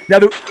free agency. Now,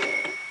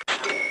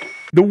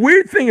 the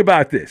weird thing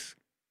about this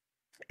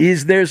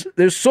is there's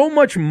so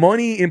much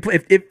money in play.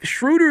 If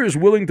Schroeder is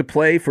willing to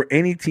play for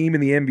any team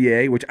in the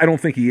NBA, which I don't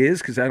think he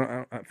is, because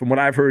from what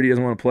I've heard, he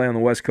doesn't want to play on the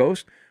West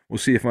Coast. We'll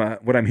see if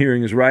what I'm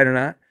hearing is right or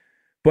not.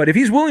 But if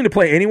he's willing to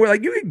play anywhere,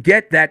 like you could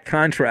get that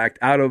contract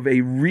out of a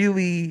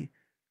really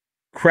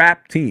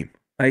crap team.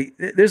 Like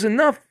there's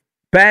enough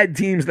bad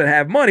teams that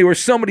have money where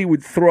somebody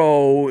would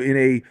throw in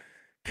a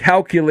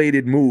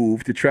calculated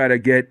move to try to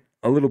get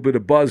a little bit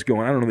of buzz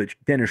going. I don't know that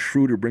Dennis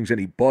Schroeder brings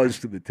any buzz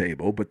to the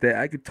table, but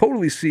I could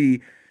totally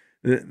see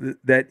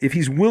that if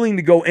he's willing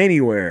to go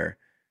anywhere,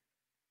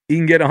 he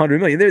can get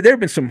 $100 million. There have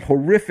been some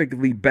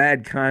horrifically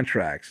bad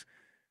contracts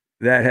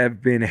that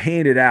have been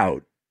handed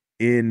out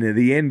in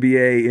the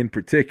NBA in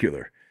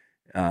particular,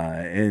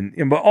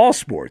 but all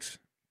sports.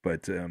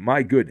 But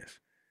my goodness.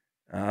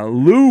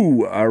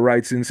 Lou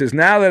writes in, says,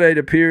 now that it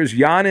appears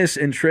Giannis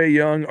and Trae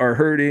Young are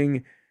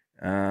hurting,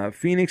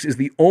 Phoenix is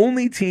the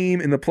only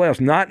team in the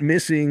playoffs not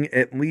missing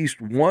at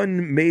least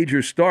one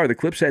major star. The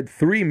Clips had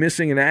 3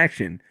 missing in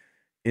action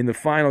in the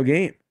final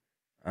game.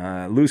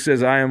 Lou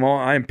says, I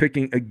am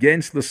picking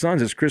against the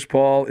Suns as Chris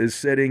Paul is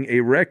setting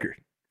a record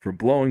for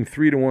blowing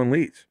 3-1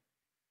 leads.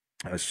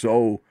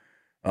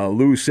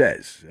 Lou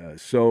says.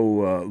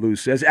 Lou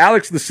says.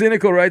 Alex the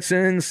Cynical writes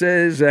in,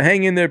 says,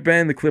 hang in there,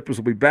 Ben. The Clippers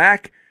will be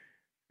back.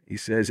 He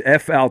says,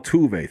 F.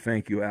 Altuve.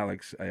 Thank you,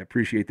 Alex. I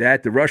appreciate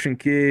that. The Russian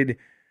kid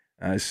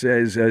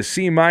says,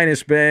 C-,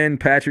 Ben,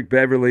 Patrick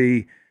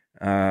Beverly.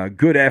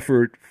 Good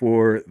effort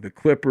for the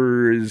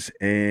Clippers.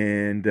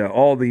 And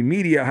all the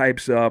media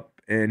hypes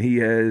up. And he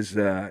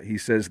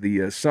says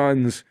the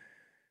Suns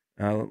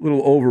a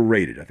little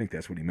overrated. I think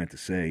that's what he meant to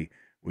say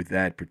with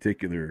that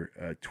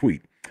particular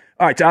tweet.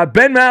 All right,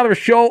 Ben Maller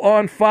Show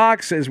on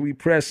Fox as we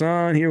press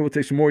on here. We'll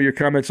take some more of your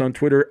comments on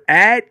Twitter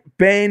at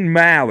Ben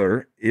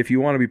Maller if you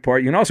want to be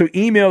part. You can also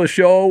email the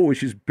show,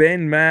 which is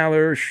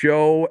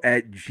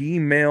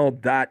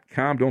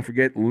benmallershow@gmail.com. Don't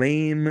forget,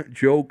 lame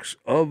jokes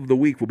of the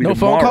week will be tomorrow.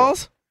 No phone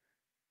calls?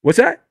 What's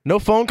that? No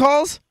phone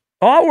calls?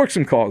 Oh, I'll work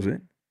some calls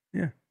in.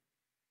 Yeah.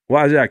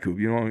 Why is that, Coop?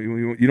 You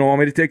don't want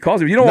me to take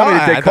calls? If you don't want me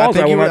to take calls,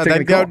 I will not take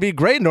any calls. That would be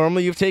great.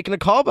 Normally, you've taken a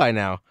call by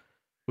now.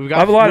 I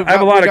have a lot of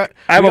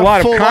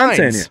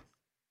content here.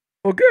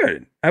 Well,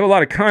 good. I have a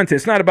lot of content.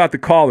 It's not about the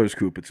callers,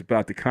 Coop. It's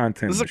about the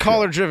content. This is a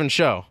caller-driven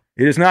show.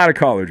 It is not a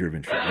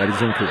caller-driven show. That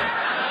is incorrect.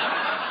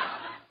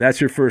 That's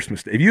your first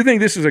mistake. If you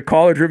think this is a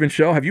caller-driven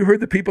show, have you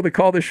heard the people that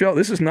call this show?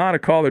 This is not a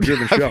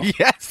caller-driven show.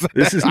 Yes.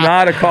 This is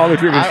not a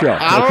caller-driven show.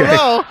 I don't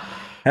know.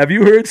 Have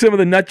you heard some of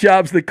the nut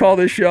jobs that call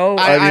this show?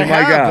 I mean, my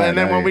have, God. and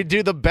then when we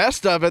do the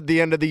best of at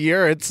the end of the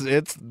year, it's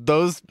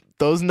those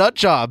nut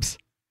jobs.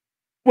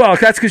 Well,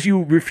 that's because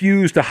you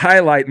refuse to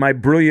highlight my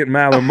brilliant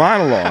Maller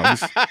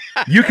monologues.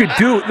 You could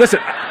do, listen,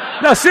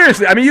 no,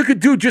 seriously, I mean, you could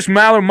do just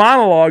Maller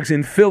monologues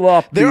and fill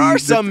up There are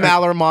some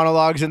Maller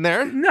monologues in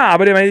there. No,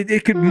 but I mean,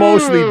 it could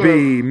mostly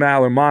be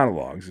Maller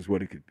monologues is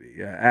what it could be.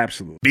 Yeah,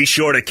 absolutely. Be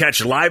sure to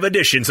catch live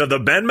editions of the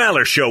Ben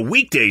Maller Show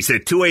weekdays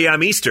at 2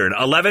 a.m. Eastern,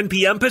 11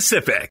 p.m.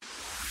 Pacific.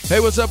 Hey,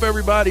 what's up,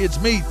 everybody?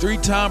 It's me,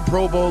 three-time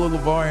Pro Bowler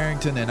LeVar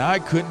Arrington, and I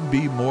couldn't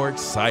be more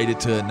excited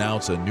to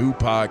announce a new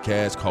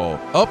podcast called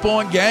Up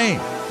On Game.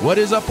 What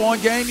is Up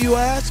On Game, you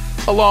ask?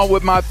 Along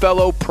with my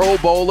fellow Pro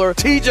Bowler,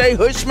 TJ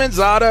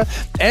Hushmanzada,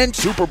 and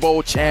Super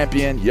Bowl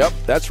champion, yep,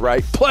 that's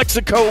right,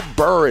 Plexico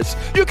Burris.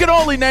 You can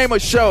only name a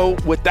show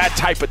with that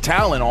type of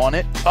talent on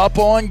it. Up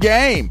On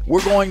Game.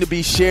 We're going to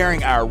be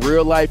sharing our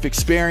real-life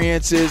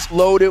experiences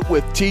loaded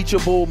with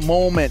teachable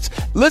moments.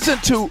 Listen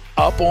to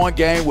Up On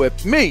Game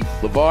with me,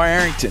 LeVar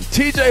Arrington,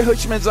 TJ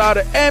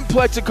Hushmanzada, and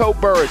Plexico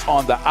Burris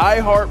on the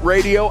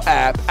iHeartRadio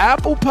app,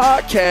 Apple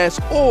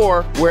Podcasts,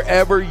 or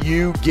wherever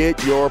you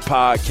get your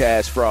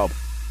podcasts from.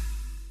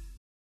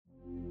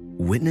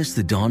 Witness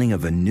the dawning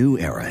of a new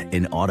era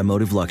in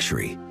automotive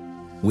luxury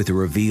with a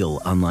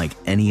reveal unlike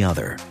any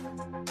other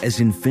as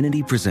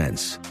Infiniti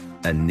presents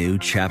a new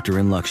chapter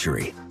in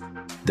luxury,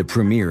 the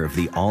premiere of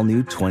the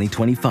all-new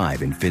 2025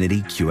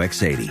 Infiniti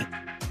QX80.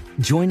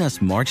 Join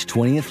us March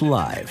 20th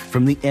live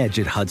from the Edge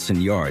at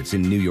Hudson Yards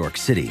in New York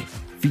City,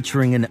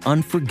 featuring an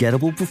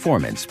unforgettable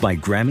performance by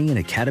Grammy and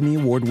Academy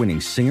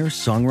Award-winning singer,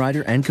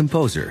 songwriter, and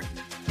composer,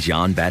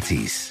 Jon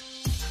Batiste.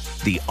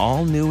 The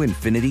all-new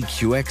Infiniti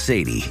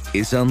QX80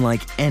 is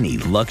unlike any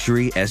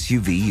luxury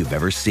SUV you've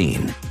ever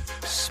seen.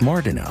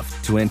 Smart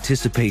enough to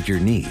anticipate your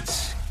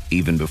needs,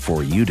 even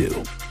before you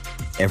do.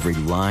 Every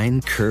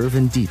line, curve,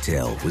 and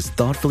detail was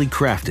thoughtfully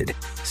crafted,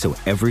 so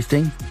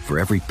everything for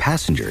every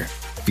passenger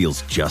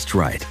feels just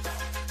right.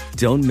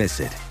 Don't miss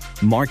it.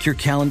 Mark your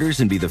calendars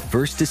and be the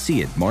first to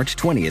see it March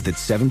 20th at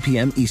 7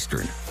 p.m.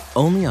 Eastern,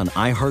 only on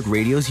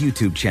iHeartRadio's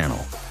YouTube channel.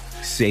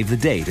 Save the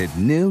date at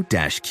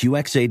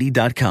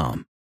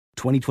new-QX80.com.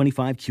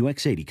 2025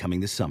 QX80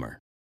 coming this summer.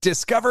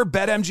 Discover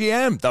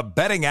BetMGM, the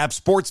betting app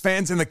sports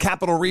fans in the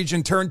capital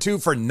region turn to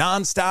for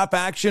nonstop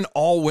action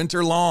all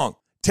winter long.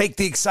 Take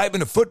the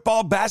excitement of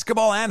football,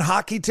 basketball, and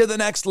hockey to the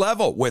next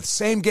level with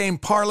same-game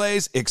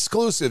parlays,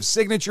 exclusive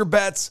signature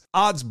bets,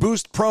 odds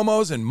boost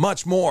promos, and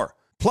much more.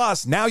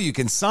 Plus, now you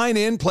can sign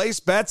in, place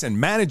bets, and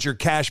manage your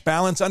cash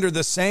balance under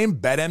the same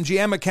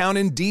BetMGM account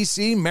in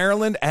D.C.,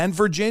 Maryland, and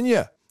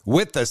Virginia.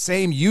 With the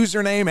same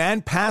username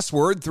and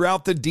password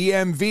throughout the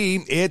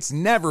DMV, it's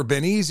never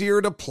been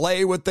easier to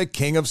play with the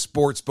king of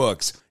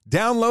sportsbooks.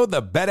 Download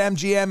the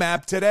BetMGM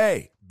app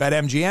today.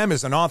 BetMGM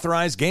is an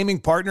authorized gaming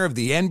partner of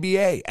the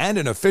NBA and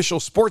an official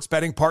sports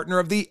betting partner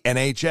of the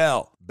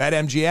NHL.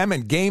 BetMGM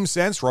and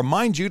GameSense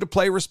remind you to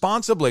play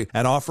responsibly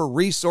and offer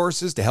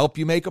resources to help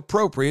you make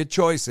appropriate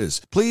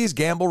choices. Please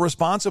gamble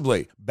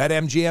responsibly.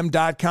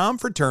 BetMGM.com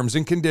for terms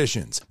and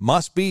conditions.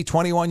 Must be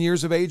 21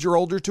 years of age or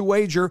older to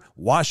wager.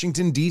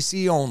 Washington,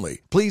 D.C.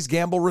 only. Please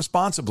gamble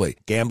responsibly.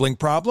 Gambling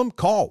problem?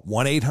 Call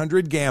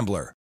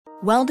 1-800-GAMBLER.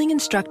 Welding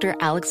instructor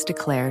Alex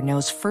DeClaire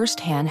knows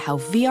firsthand how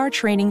VR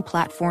training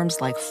platforms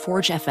like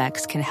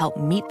ForgeFX can help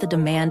meet the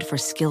demand for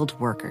skilled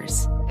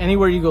workers.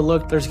 Anywhere you go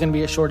look, there's going to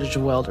be a shortage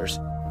of welders.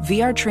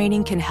 VR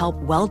training can help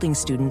welding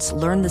students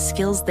learn the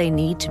skills they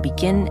need to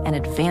begin and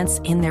advance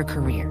in their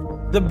career.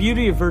 The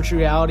beauty of virtual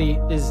reality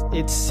is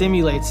it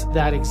simulates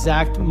that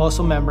exact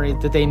muscle memory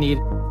that they need.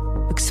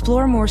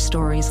 Explore more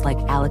stories like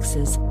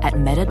Alex's at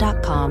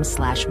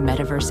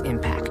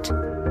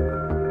meta.com/metaverseimpact.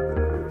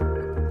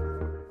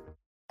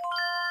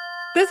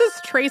 This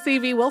is Tracy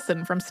V.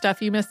 Wilson from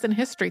Stuff You Missed in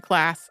History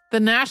Class. The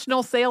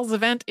national sales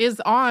event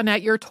is on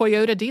at your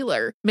Toyota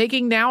dealer,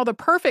 making now the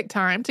perfect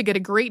time to get a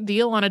great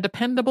deal on a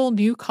dependable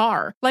new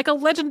car. Like a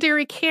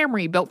legendary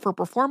Camry built for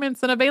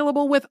performance and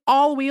available with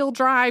all-wheel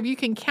drive, you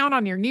can count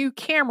on your new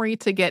Camry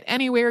to get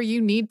anywhere you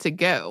need to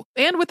go.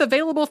 And with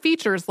available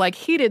features like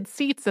heated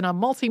seats and a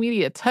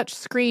multimedia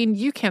touchscreen,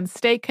 you can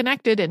stay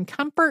connected in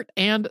comfort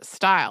and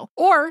style.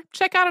 Or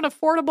check out an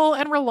affordable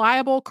and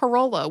reliable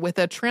Corolla with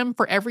a trim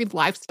for every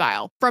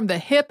lifestyle. From the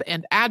hip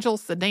and agile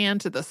sedan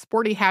to the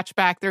sporty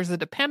hatchback, there's a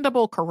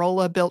dependable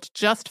Corolla built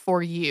just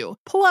for you.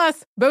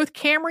 Plus, both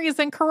Camrys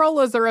and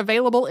Corollas are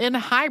available in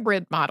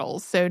hybrid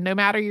models, so no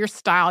matter your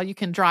style, you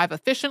can drive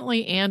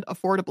efficiently and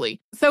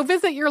affordably. So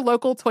visit your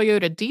local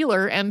Toyota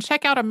dealer and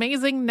check out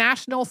amazing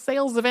national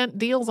sales event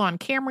deals on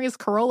Camrys,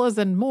 Corollas,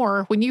 and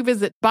more when you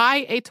visit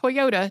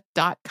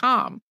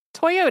buyatoyota.com.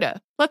 Toyota,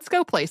 let's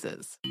go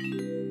places.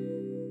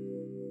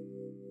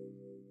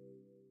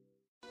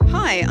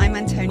 Hi, I'm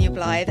Antonia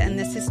Blythe, and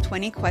this is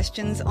 20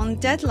 Questions on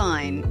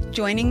Deadline.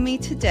 Joining me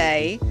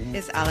today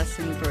is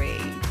Alison Brie.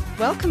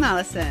 Welcome,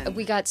 Allison.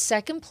 We got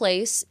second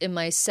place in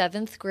my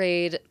 7th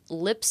grade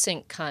lip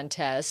sync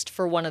contest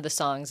for one of the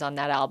songs on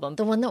that album.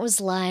 The one that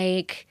was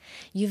like,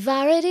 "You've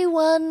already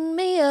won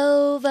me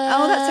over."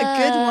 Oh, that's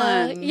a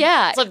good one.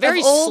 Yeah. It's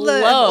very of all slow.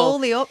 Of all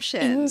the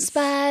options. In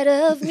spite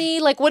of me.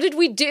 Like, what did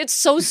we do? It's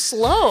so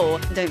slow.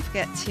 Don't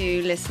forget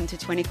to listen to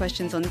 20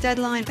 Questions on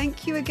Deadline.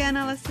 Thank you again,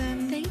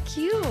 Allison. Thank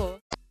you.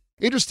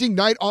 Interesting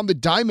night on the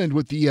diamond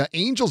with the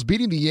Angels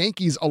beating the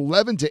Yankees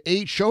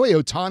 11-8.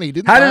 Shohei Ohtani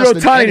didn't. How did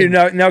Ohtani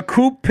do? Now,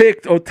 Coop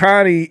picked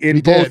Ohtani in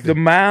both the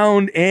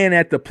mound and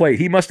at the plate.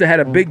 He must have had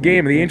a big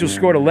game. The Angels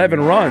scored 11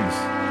 runs.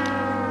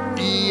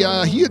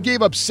 He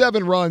gave up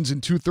 7 runs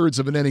in 2/3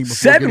 of an inning. Before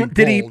 7?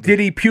 Did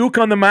he puke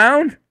on the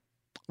mound?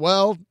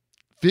 Well,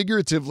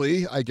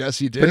 figuratively, I guess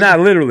he did. But not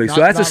literally.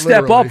 So that's a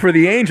step up for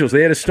the Angels.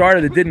 They had a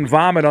starter that didn't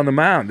vomit on the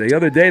mound. The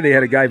other day they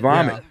had a guy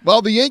vomit. Yeah.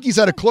 Well, the Yankees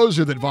had a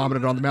closer that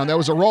vomited on the mound. That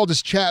was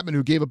Aroldis Chapman,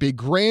 who gave up a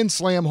grand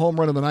slam home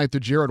run in the ninth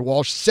to Jared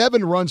Walsh.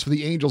 7 runs for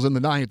the Angels in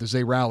the ninth as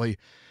they rally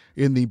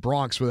in the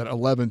Bronx for that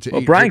 11-8. Well,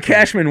 Brian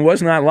Cashman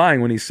was not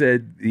lying when he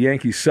said the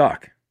Yankees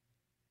suck.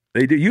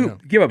 They do. You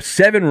give up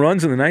 7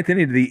 runs in the ninth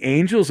inning to the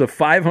Angels, a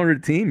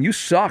 500 team. You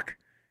suck.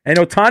 And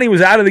Ohtani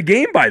was out of the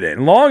game by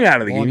then, long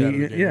out of the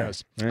game.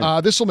 Yes.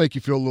 This will make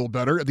you feel a little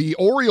better. The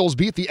Orioles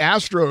beat the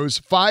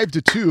Astros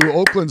 5-2.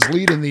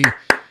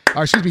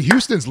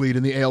 Houston's lead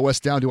in the AL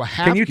West down to a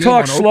half. Can you game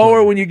talk on slower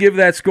Oakland. when you give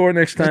that score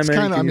next time? It's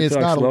kind of. It's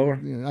not slower.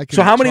 I can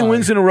so how many try.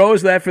 wins in a row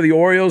is that for the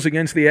Orioles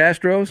against the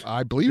Astros?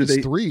 I believe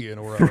it's 3 in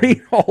a row.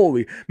 3.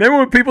 Holy! Remember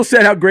when people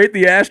said how great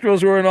the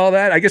Astros were and all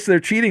that? I guess their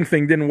cheating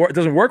thing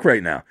doesn't work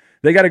right now.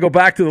 They got to go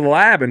back to the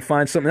lab and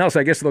find something else.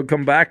 I guess they'll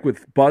come back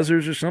with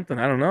buzzers or something.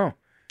 I don't know.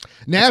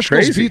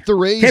 Nationals beat the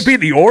Rays. Can't beat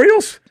the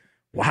Orioles?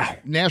 Wow.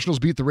 Nationals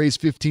beat the Rays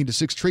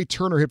 15-6. Trey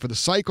Turner hit for the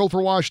cycle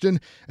for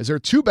Washington as they're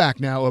 2 back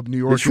now of New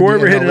York. Did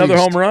Schwarber hit another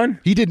home run?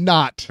 He did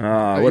not.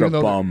 What a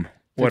bum.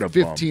 What a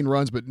 15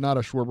 runs, but not a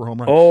Schwarber home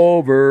run.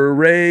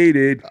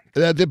 Overrated.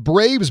 The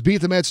Braves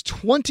beat the Mets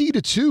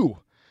 20-2.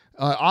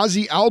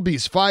 Ozzie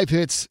Albies, 5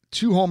 hits,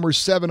 2 homers,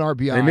 7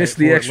 RBI. They missed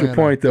the extra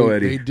point, though,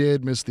 Eddie. They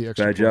did miss the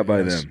extra point. Bad job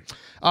by them.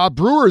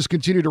 Brewers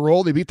continue to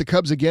roll. They beat the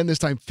Cubs again, this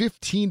time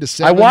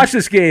 15-7. I watched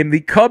this game.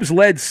 The Cubs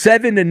led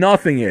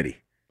 7-0, Eddie.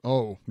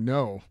 Oh,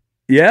 no.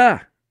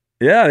 Yeah.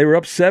 Yeah, they were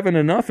up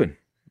 7-0. Yikes.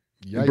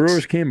 The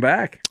Brewers came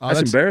back.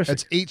 That's embarrassing.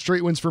 That's 8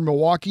 straight wins for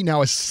Milwaukee.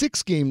 Now a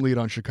 6-game lead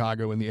on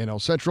Chicago in the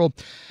NL Central.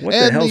 What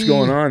the hell's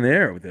going on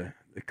there with the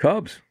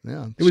Cubs?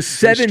 Yeah, it was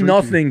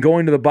 7-0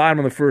 going to the bottom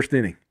of the first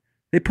inning.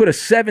 They put a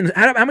 7.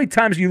 How many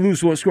times do you lose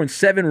scoring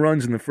 7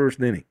 runs in the first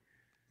inning?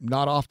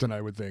 Not often,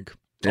 I would think.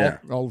 Yeah.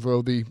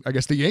 Although I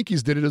guess the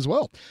Yankees did it as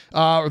well.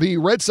 The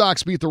Red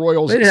Sox beat the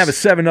Royals. They didn't have a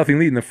 7-0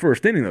 lead in the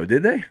first inning, though,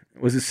 did they?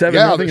 Was it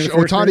 7-0 in the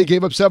first Ohtani inning?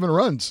 gave up 7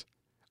 runs.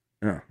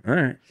 Oh, all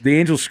right. The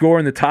Angels score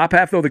in the top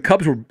half, though. The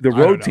Cubs were the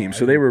road team,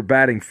 so they were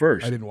batting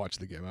first. I didn't watch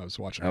the game. I was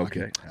watching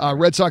hockey.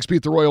 Red Sox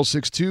beat the Royals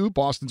 6-2.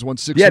 Boston's won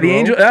 6 Yeah,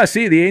 in a row.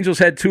 the Angels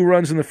had 2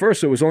 runs in the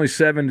first, so it was only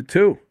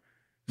 7-2.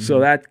 So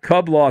that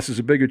Cub loss is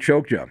a bigger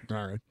choke job.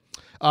 All right.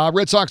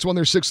 Red Sox won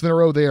their 6th in a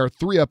row. They are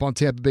 3 up on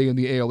Tampa Bay in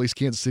the AL East.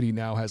 Kansas City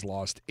now has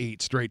lost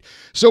 8 straight.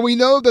 So we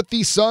know that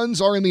the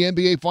Suns are in the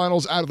NBA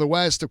Finals out of the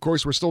West. Of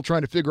course, we're still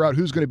trying to figure out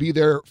who's going to be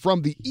there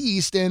from the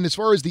East. And as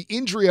far as the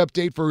injury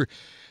update for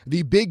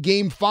the big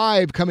Game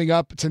 5 coming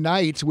up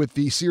tonight with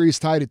the series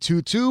tied at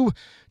 2-2,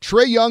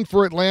 Trae Young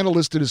for Atlanta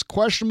listed as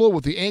questionable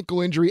with the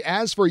ankle injury.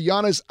 As for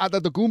Giannis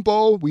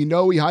Antetokounmpo, we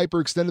know he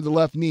hyperextended the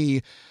left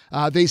knee.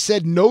 They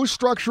said no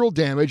structural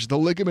damage. The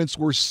ligaments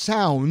were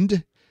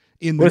sound.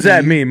 What does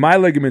that mean? My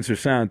ligaments are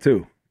sound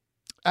too.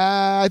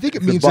 I think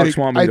it means the Bucks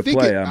want me to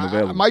play. I'm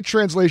available. My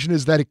translation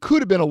is that it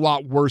could have been a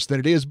lot worse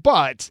than it is,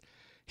 but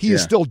he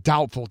is still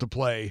doubtful to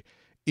play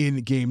in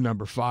game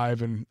number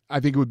 5, and I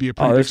think it would be a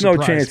pretty big surprise.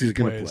 There's no chance he's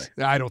going to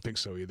play. I don't think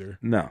so either.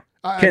 No.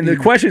 The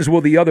question is,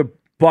 will the other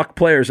Buck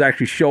players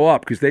actually show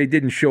up? Because they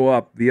didn't show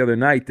up the other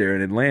night there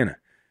in Atlanta.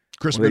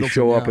 Chris Middleton, they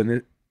show up,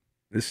 and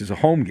this is a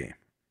home game,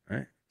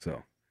 right?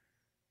 So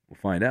we'll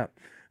find out.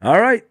 All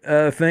right.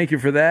 Thank you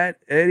for that,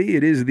 Eddie.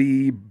 It is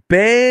the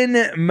Ben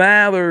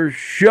Maller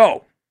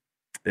Show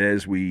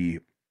as we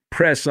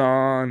press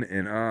on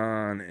and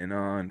on and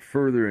on,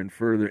 further and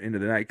further into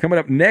the night. Coming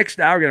up next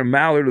hour, we're going to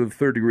Maller to the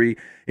third degree.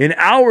 In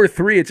hour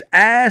 3, it's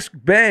Ask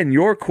Ben.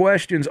 Your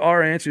questions,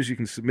 our answers. You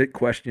can submit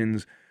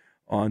questions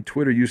on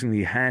Twitter using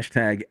the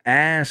hashtag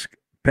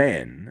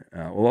AskBen.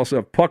 We'll also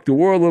have Puck the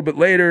World a little bit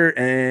later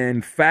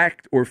and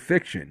Fact or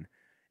Fiction.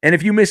 And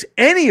if you miss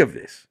any of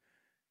this,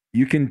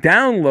 you can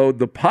download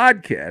the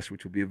podcast,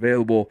 which will be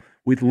available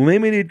with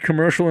limited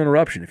commercial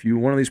interruption. If you're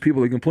one of these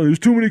people that complain, there's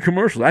too many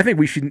commercials. I think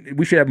we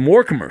should have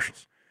more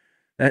commercials.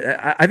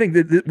 I think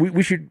that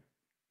we should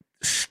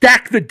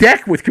stack the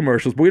deck with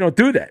commercials, but we don't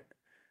do that.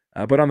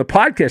 But on the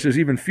podcast, there's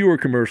even fewer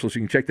commercials.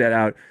 You can check that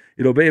out.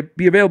 It'll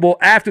be available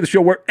after the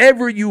show,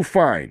 wherever you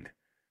find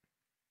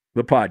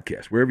the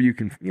podcast, wherever you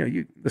can.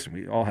 Listen,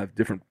 we all have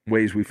different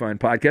ways we find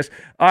podcasts.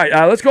 All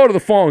right, let's go to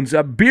the phones.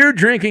 Beer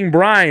drinking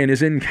Brian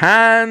is in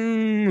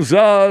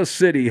Kansas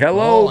City.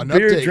 Hello,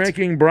 beer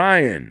drinking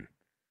Brian.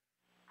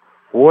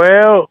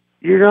 Well,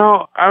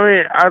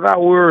 I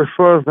thought we were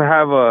supposed to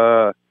have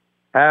a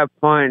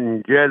half-pint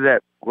and Jed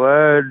that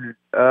blood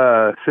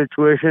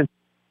situation.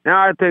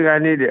 Now I think I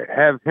need to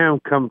have him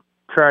come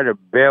try to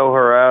bail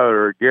her out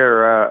or get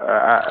her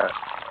out.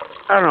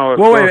 I don't know.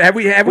 Well, wait, have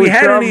we had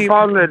any...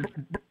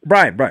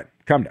 Brian,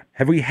 calm down.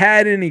 Have we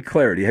had any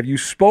clarity? Have you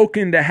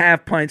spoken to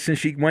Half Pint since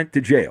she went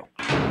to jail?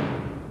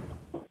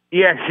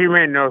 Yeah, she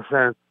made no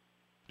sense.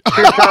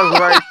 She sounds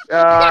like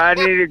I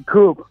needed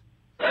Coop.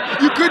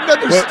 You couldn't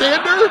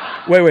understand her?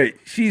 Wait.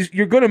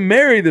 You're going to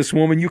marry this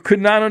woman. You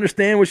could not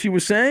understand what she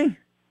was saying?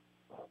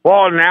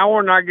 Well, now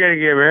we're not going to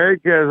get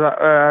married because,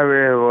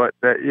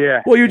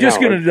 yeah. Well, you're just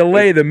going to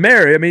delay the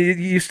marriage. I mean,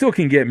 you still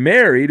can get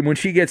married. When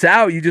she gets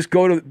out, you just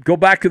go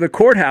back to the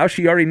courthouse.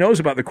 She already knows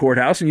about the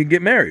courthouse, and you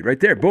get married right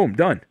there. Boom,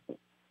 done.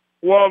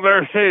 Well,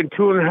 they're saying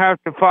 2.5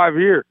 to 5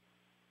 years.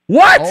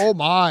 What? Oh,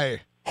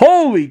 my.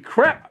 Holy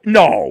crap.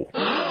 No.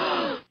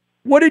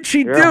 What did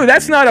she do?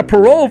 That's not a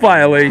parole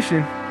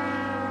violation.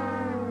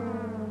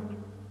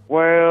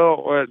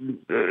 Well,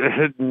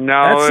 no.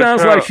 That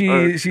sounds like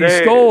she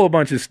stole a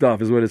bunch of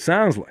stuff is what it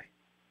sounds like.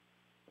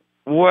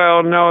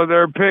 Well, no,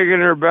 they're picking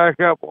her back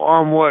up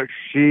on what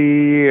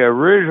she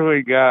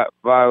originally got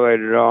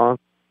violated on.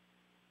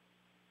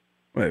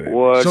 Wait.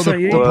 So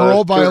the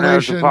parole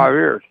violation... 5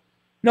 years.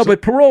 No,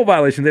 but parole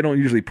violation, they don't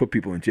usually put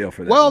people in jail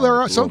for that. Well,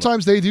 there are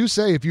sometimes they do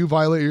say if you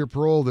violate your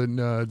parole, then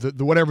the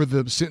whatever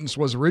the sentence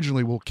was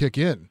originally will kick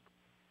in.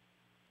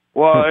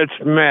 Well, it's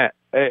meth.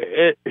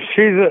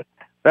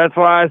 That's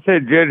why I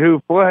said Jed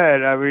who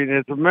fled. I mean,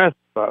 it's a meth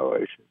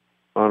violation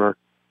on her.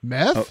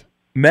 Meth?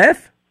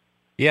 Meth?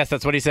 Yes,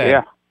 that's what he said.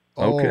 Yeah.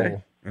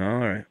 Okay. All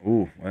right.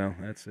 Ooh, well,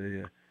 that's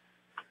a...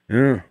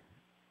 yeah.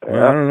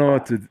 Well, I don't know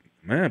what to...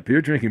 Man,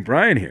 beer drinking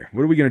Brian here.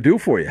 What are we going to do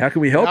for you? How can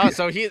we help you?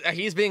 So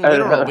he's being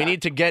literal. We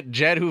need to get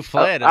Jed who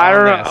fled. I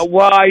don't know.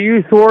 Well, I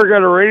used to work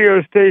at a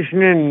radio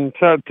station in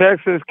South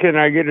Texas. Can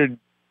I get an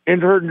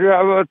intern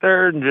job out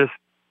there and just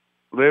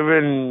live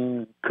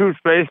in Coop's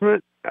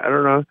basement? I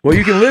don't know. Well,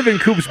 you can live in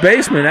Coop's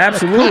basement,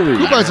 absolutely.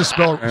 Coop has a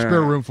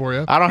spare room for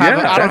you. I don't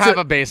have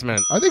a basement.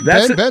 I think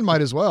Ben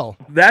might as well.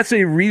 That's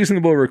a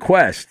reasonable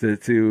request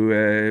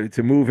to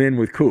move in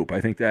with Coop. I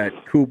think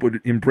that Coop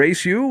would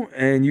embrace you,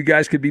 and you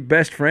guys could be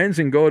best friends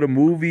and go to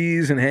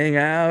movies and hang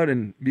out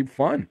and be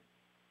fun.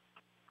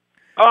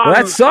 Well,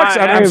 that sucks.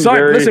 I'm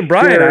sorry. Listen,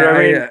 Brian,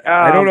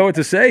 I don't know what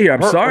to say here.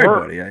 I'm sorry,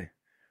 buddy.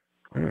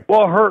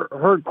 Well,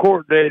 her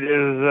court date is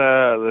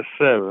the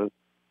 7th,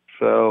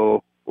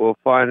 so we'll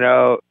find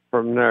out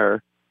from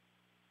there.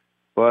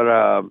 But,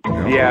 I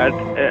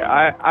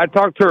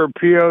talked to her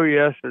PO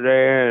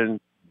yesterday, and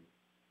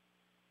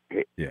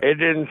it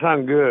didn't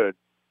sound good.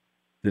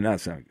 Did not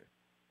sound good.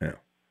 Yeah.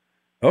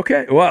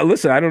 Okay. Well,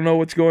 listen, I don't know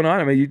what's going on.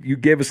 I mean, you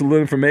gave us a little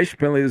information.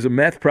 Apparently there's a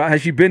meth problem.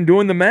 Has she been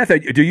doing the meth?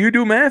 Do you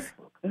do meth?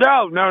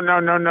 No, you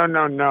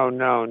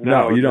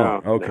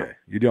don't. Okay.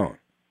 You don't.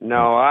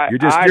 No,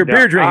 you're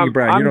beer drinking,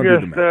 Brian. You don't do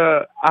the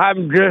meth.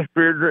 I'm just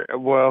beer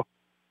drinking. Well,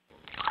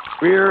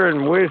 beer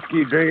and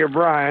whiskey drinking,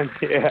 Brian.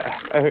 Yeah,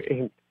 I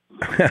mean.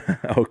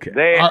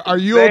 Okay. Are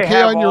you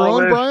okay on your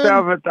own, Brian?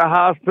 Stuff at the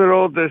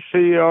hospital to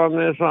see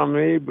on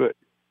me, but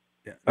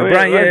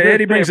Brian,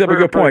 Eddie brings up a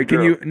good point.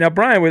 Can you now,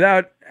 Brian?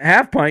 Without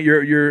Half Pint,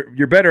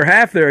 your better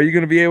half there. Are you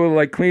going to be able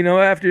to clean up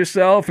after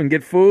yourself and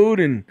get food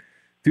and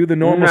do the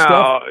normal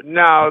stuff?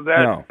 No,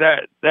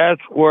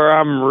 that's where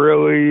I'm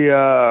really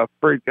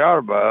freaked out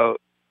about.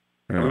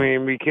 I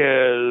mean,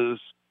 because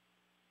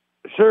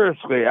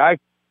seriously,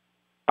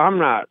 I'm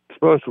not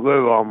supposed to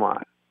live on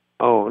my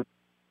own.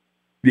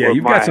 Yeah,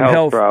 you've got some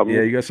health problems.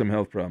 Yeah, you got some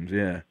health problems.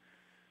 Yeah,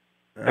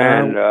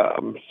 and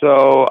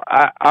so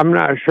I'm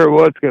not sure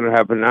what's going to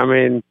happen. I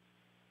mean,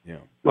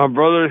 my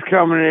brother's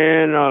coming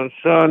in on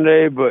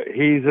Sunday, but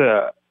he's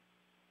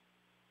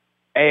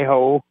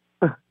a-hole,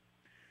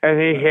 and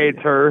he hates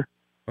her.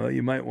 Well,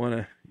 you might want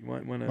to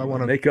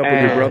make up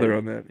with your brother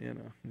on that.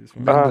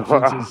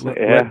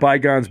 Let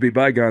bygones be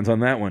bygones on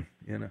that one.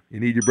 You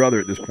need your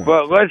brother at this point.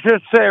 But let's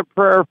just say a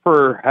prayer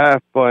for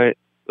Half Pint.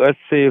 Let's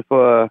see if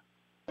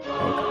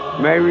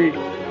maybe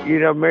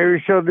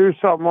she'll do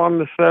something on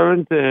the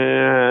 7th,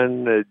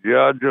 and the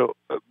judge will.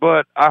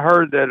 But I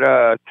heard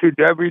that 2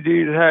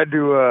 deputies had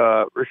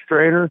to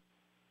restrain her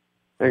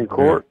in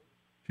court.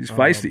 She's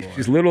feisty.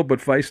 She's little but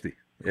feisty.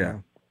 Yeah.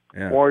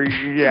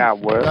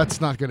 Well,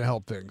 that's not going to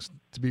help things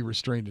to be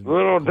restrained in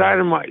little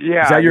dynamite.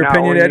 Yeah. Is that your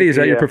opinion, Eddie? Is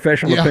that your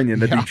professional opinion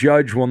that the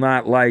judge will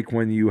not like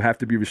when you have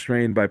to be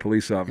restrained by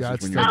police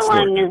officers when you're in court?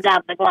 Someone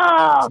got the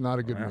glove. It's not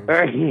a good move.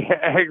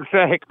 Yeah,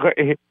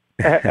 exactly.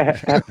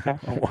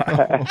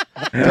 Wow.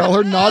 Tell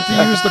her not to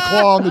use the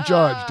claw on the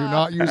judge. Do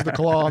not use the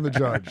claw on the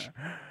judge.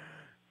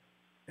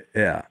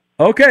 Yeah.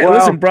 Okay. Well,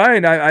 listen,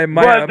 Brian. I'm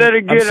sorry.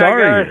 I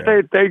gotta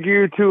say thank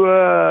you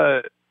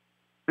to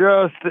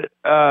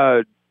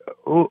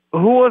who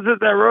was it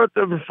that wrote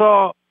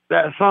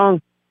that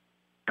song?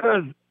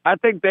 Because I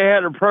think they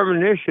had a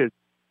premonition.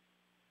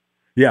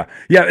 Yeah.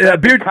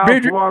 Beer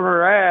on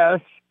her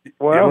ass.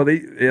 Well, they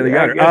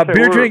got her.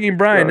 Beer drinking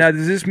Brian. Now,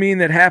 does this mean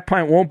that Half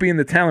Pint won't be in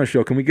the talent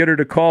show? Can we get her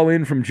to call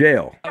in from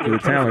jail for the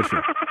talent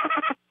show?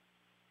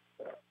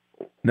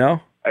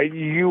 No?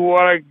 You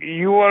want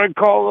to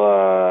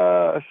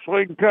call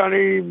Sling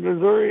County,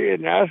 Missouri,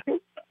 and ask them?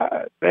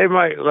 They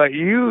might let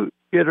you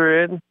get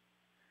her in.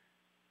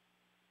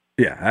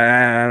 Yeah,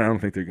 I don't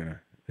think they're gonna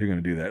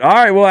do that. All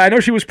right. Well, I know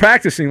she was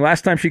practicing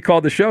last time she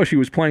called the show. She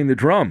was playing the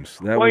drums.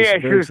 She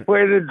was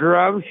playing the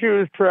drums. She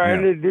was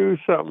trying to do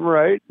something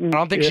right. I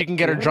don't think she can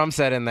get her drum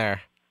set in there.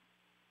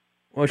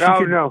 Well, she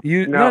No.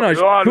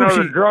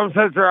 the drum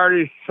sets are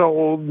already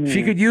sold.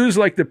 She could use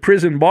like the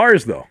prison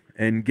bars though,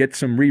 and get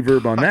some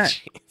reverb on that.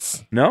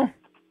 Geez. No?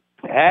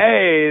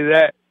 Hey,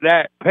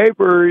 that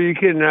paper you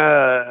can.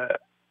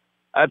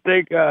 I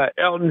think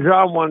Elton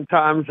John one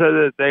time said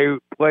that they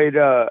played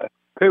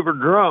paper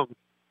drums.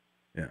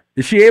 Yeah.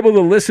 Is she able to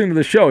listen to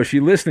the show? Is she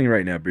listening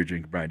right now,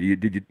 Bridget Brian?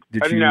 Did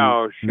she?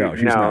 No,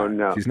 she's not.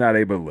 No. She's not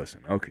able to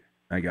listen. Okay,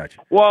 I got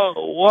you. Well,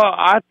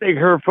 I think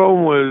her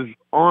phone was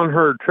on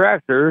her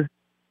tractor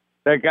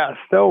that got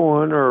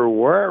stolen or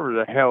wherever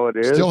the hell it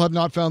is. Still have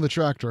not found the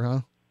tractor,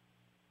 huh?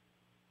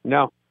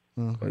 No.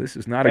 Well, this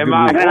is not a good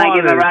Can I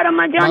give a ride on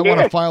my John I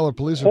want to file a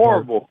police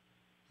report. Horrible.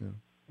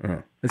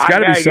 It's got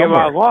to be Get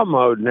somewhere. my lawn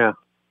mowed now.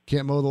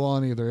 Can't mow the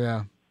lawn either,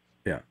 yeah.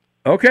 Yeah.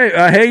 Okay,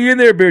 hang in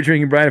there, Beer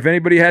Drinking Brian. If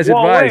anybody has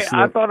advice. Wait,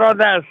 I thought on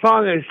that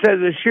song it said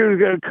that she was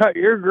going to cut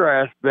your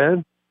grass,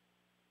 Ben.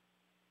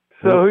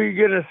 So who are you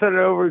going to send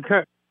over to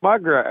cut my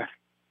grass?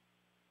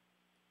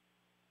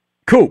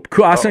 Coop.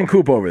 I'll send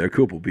Coop over there.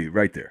 Coop will be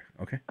right there.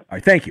 Okay. All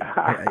right. Thank you.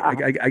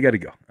 I got to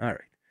go. All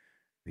right.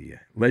 The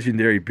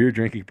legendary Beer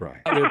Drinking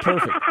Brian. They're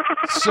perfect.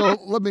 So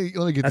let me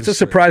get That's this a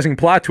surprising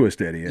plot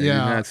twist, Eddie. I did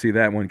Yeah. not see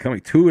that one coming.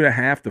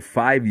 2.5 to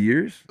 5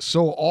 years.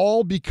 So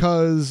all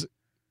because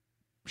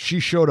she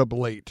showed up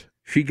late.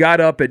 She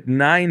got up at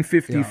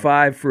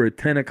 9:55 for a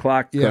 10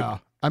 o'clock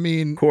I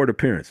mean, court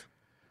appearance,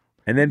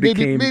 and then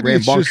became it's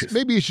rambunctious.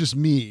 maybe it's just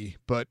me,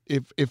 but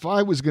if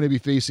I was going to be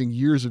facing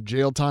years of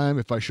jail time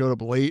if I showed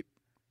up late,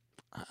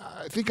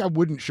 I think I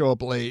wouldn't show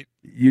up late.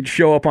 You'd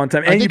show up on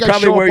time, I and think you I'd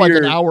probably show wear up like your.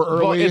 an hour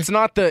early. Well, it's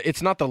not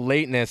the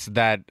lateness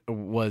that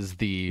was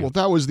the. Well,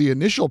 that was the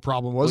initial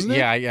problem, wasn't it?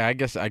 Yeah, I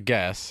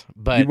guess.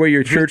 But You'd wear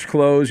your church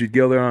clothes. You'd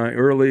go there on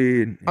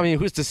early. And, I mean,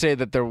 who's to say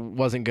that there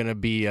wasn't going to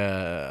be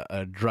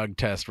a drug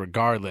test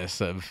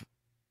regardless of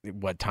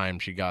what time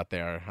she got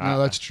there? No,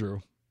 that's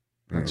true.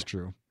 That's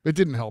true. It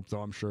didn't help,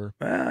 though, I'm sure.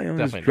 Well,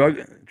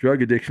 Definitely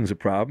drug addiction's a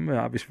problem,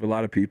 obviously, for a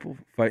lot of people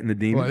fighting the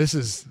demons. Well, this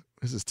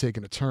is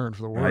taking a turn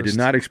for the worst. I did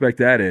not expect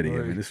that, Eddie. I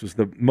mean, this was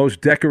the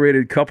most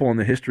decorated couple in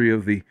the history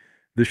of the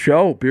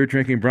show. Beer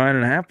Drinking Brian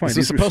and a Half Pint. This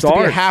is These were supposed to be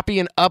a stars. happy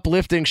and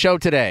uplifting show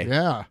today.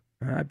 Yeah.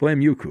 I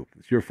blame you, Coop.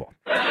 It's your fault.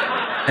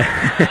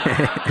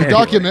 The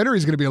documentary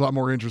is going to be a lot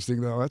more interesting,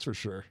 though. That's for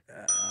sure.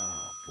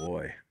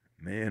 Boy,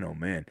 man, oh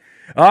man.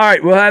 All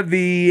right, we'll have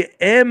the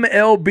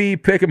MLB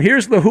pick'em.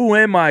 Here's the Who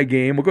Am I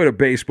game. We'll go to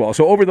baseball.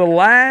 So over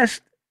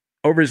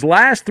his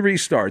last 3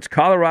 starts,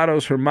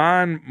 Colorado's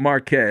German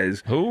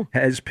Marquez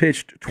has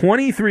pitched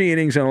 23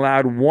 innings and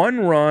allowed 1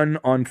 run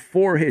on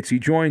 4 hits. He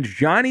joins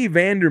Johnny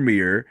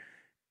Vandermeer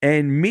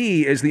and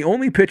me as the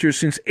only pitcher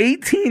since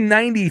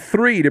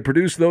 1893 to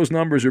produce those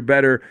numbers or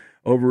better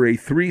over a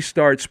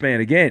 3-start span.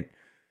 Again,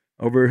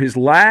 over his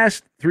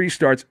last 3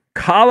 starts,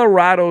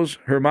 Colorado's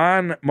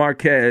German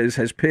Marquez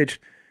has pitched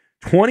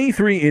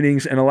 23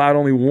 innings and allowed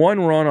only 1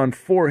 run on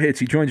 4 hits.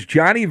 He joins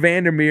Johnny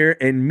Vandermeer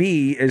and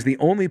me as the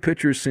only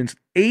pitcher since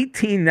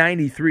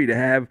 1893 to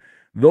have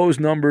those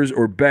numbers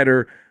or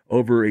better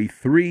over a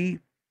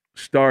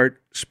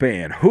 3-start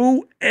span.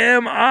 Who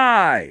am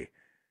I?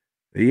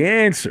 The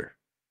answer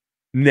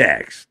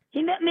next.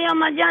 He met me on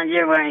my John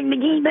Deere wearing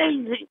bikini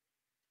bathing suit.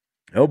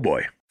 Oh,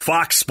 boy.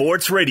 Fox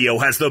Sports Radio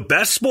has the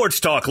best sports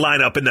talk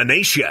lineup in the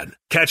nation.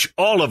 Catch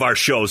all of our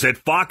shows at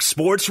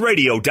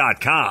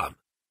foxsportsradio.com.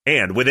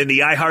 And within the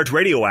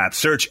iHeartRadio app,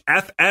 search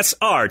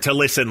FSR to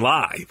listen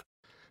live.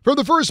 From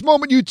the first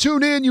moment you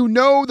tune in, you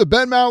know the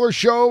Ben Maller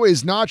Show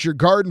is not your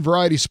garden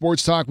variety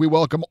sports talk. We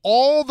welcome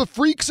all the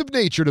freaks of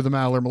nature to the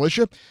Maller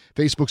Militia.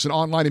 Facebook's an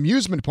online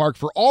amusement park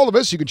for all of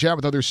us. You can chat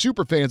with other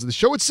super fans of the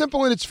show. It's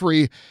simple and it's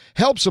free.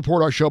 Help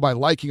support our show by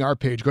liking our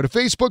page. Go to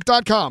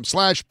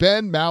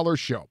facebook.com/Ben Maller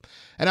Show.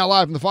 And now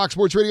live from the Fox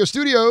Sports Radio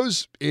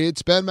studios,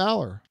 it's Ben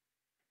Maller.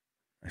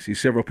 I see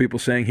several people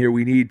saying here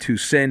we need to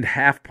send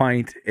Half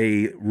Pint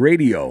a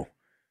radio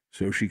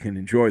so she can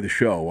enjoy the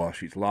show while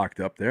she's locked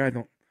up there. I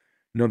don't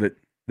know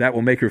that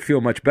will make her feel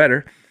much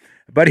better.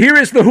 But here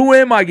is the Who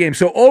Am I game.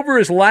 So over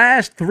his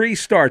last 3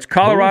 starts,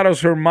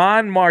 Colorado's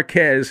German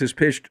Marquez has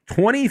pitched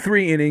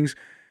 23 innings.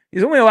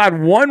 He's only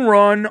allowed 1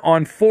 run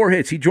on 4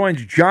 hits. He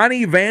joins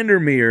Johnny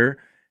Vandermeer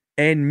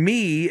and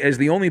me as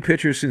the only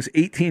pitcher since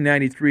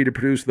 1893 to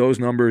produce those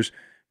numbers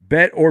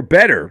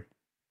better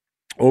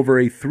over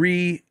a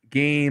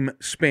 3-game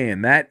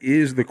span. That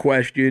is the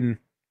question.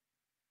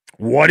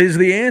 What is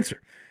the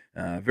answer?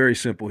 Very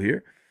simple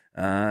here.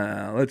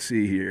 Let's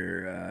see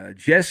here.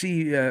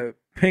 Jesse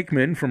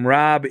Pinkman from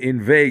Rob in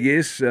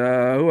Vegas.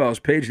 Who else?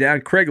 Page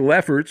down. Craig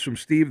Lefferts from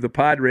Steve the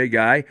Padre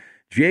guy.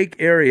 Jake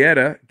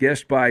Arrieta,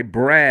 guessed by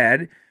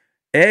Brad.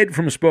 Ed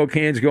from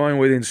Spokane's going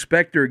with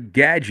Inspector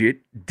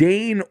Gadget.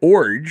 Dane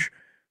Orge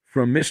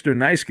from Mr.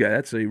 Nice Guy.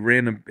 That's a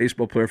random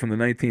baseball player from the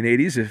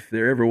 1980s, if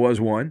there ever was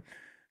one.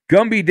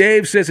 Gumby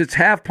Dave says it's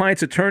Half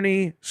Pint's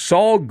attorney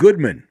Saul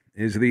Goodman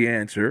is the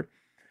answer.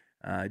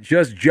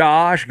 Just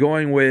Josh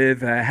going with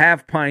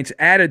Half Pint's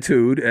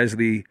attitude as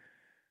the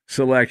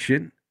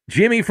selection.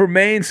 Jimmy from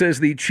Maine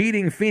says the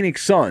cheating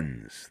Phoenix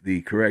Suns,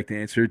 the correct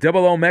answer.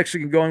 Double O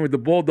Mexican going with the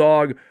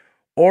Bulldog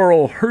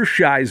Oral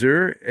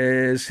Hershiser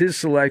as his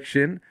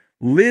selection.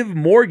 Liv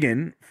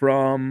Morgan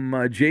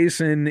from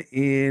Jason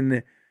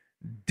in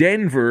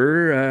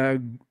Denver.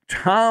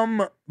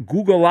 Tom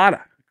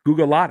Gugalata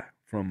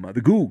from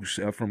the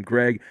Googs from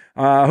Greg.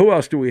 Who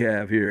else do we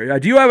have here?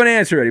 Do you have an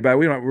answer, Eddie?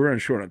 We're running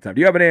short on time.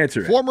 Do you have an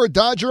answer? Former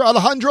Dodger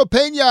Alejandro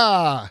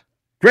Pena.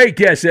 Great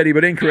guess, Eddie,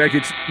 but incorrect.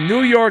 It's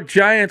New York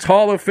Giants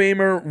Hall of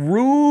Famer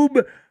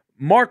Rube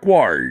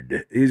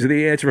Marquard is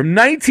the answer from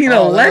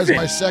 1911. Oh, that was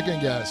my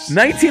second guess.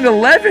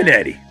 1911,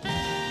 Eddie.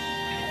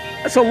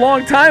 That's a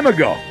long time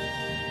ago.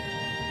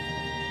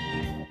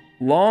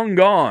 Long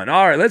gone.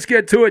 All right, let's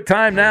get to it.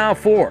 Time now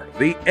for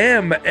the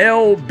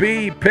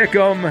MLB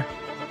Pick'em.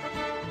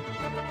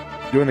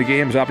 Doing the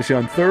games, obviously,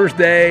 on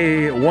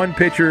Thursday. One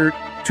pitcher,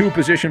 two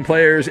position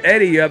players.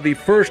 Eddie, you have the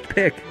first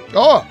pick.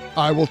 Oh,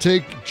 I will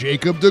take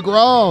Jacob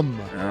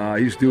deGrom.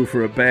 He's due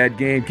for a bad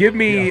game. Give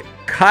me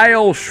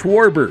Kyle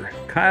Schwarber.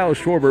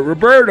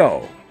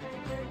 Roberto.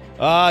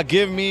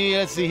 Give me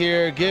Jose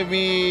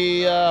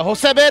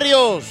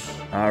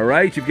Berrios. All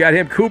right, you've got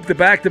him. Coop, the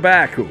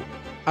back-to-back. Coop.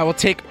 I will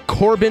take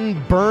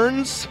Corbin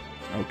Burns.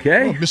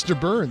 Okay. Oh, Mr.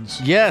 Burns.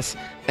 Yes.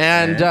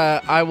 And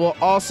I will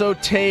also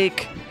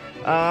take,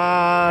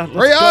 let's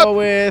go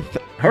with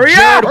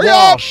Jared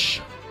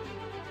Walsh.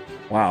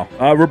 Wow.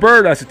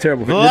 Roberto, that's a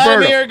terrible pick.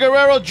 Vladimir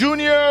Guerrero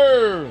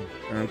Jr.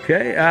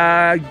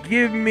 Okay.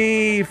 Give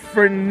me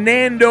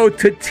Fernando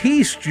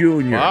Tatis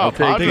Jr. Wow,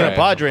 taking a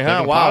Padre,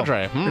 huh? Wow.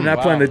 They're not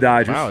playing the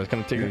Dodgers. Wow, he's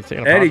going to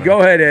take Eddie, go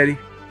ahead, Eddie.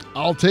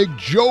 I'll take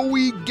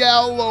Joey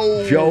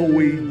Gallo.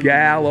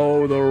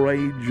 The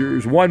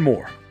Rangers. One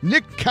more.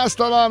 Nick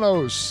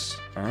Castellanos.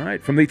 All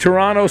right. From the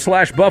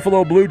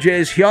Toronto/Buffalo Blue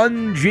Jays,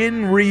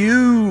 Hyunjin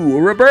Ryu.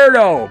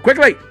 Roberto,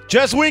 quickly.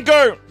 Jess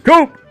Winker.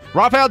 Coop.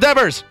 Rafael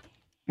Devers.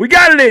 We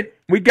got it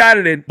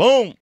in.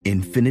 Boom.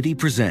 Infinity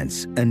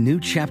presents a new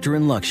chapter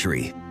in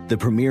luxury. The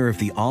premiere of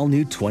the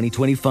all-new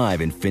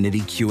 2025 Infinity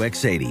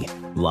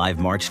QX80. Live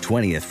March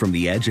 20th from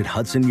the Edge at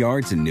Hudson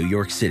Yards in New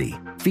York City.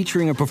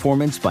 Featuring a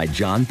performance by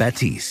John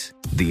Batiste.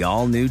 The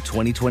all-new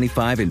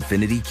 2025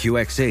 Infinity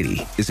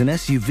QX80 is an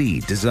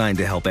SUV designed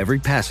to help every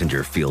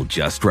passenger feel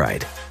just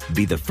right.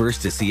 Be the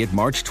first to see it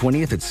March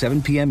 20th at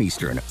 7 p.m.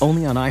 Eastern,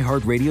 only on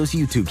iHeartRadio's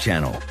YouTube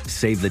channel.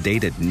 Save the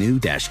date at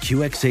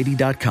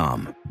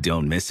new-QX80.com.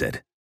 Don't miss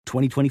it.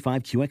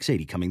 2025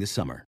 QX80 coming this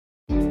summer.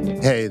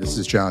 Hey, this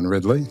is John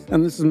Ridley.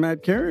 And this is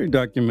Matt Carey,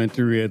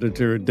 documentary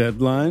editor at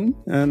Deadline.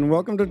 And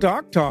welcome to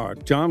Talk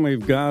Talk. John,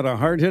 we've got a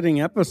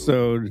hard-hitting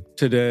episode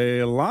today.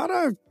 A lot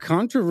of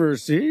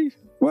controversy.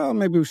 Well,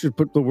 maybe we should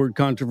put the word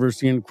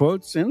controversy in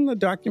quotes in the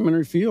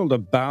documentary field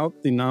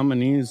about the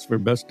nominees for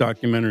Best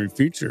Documentary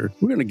Feature.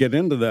 We're going to get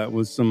into that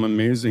with some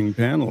amazing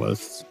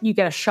panelists. You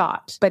get a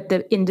shot, but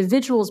the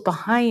individuals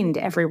behind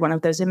every one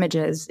of those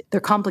images, they're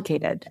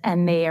complicated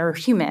and they are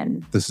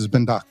human. This has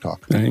been Doc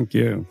Talk. Thank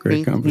you.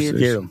 Great conversation.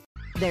 Thank you.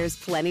 There's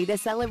plenty to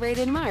celebrate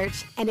in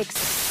March and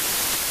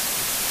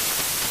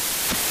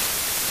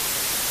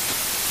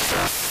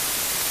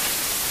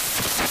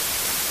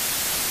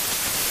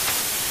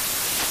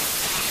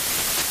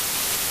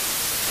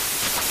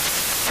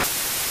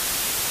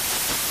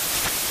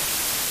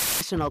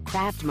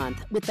Craft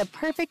Month with the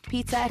perfect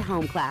pizza at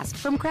home class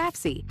from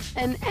Craftsy.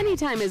 And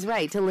anytime is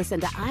right to listen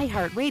to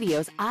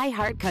iHeartRadio's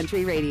iHeart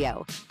Country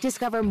Radio.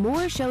 Discover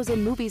more shows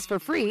and movies for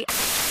free.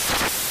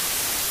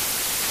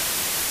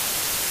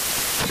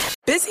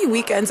 Busy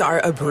weekends are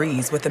a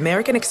breeze with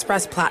American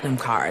Express Platinum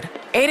Card.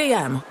 8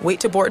 a.m., wait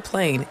to board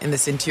plane in the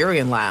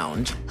Centurion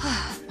Lounge.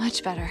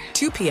 Much better.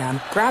 2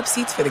 p.m., grab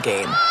seats for the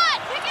game.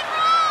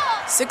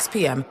 6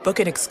 p.m., book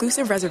an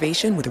exclusive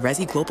reservation with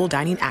Resi Global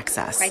Dining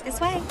Access. Right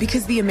this way.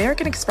 Because the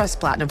American Express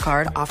Platinum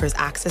Card offers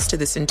access to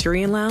the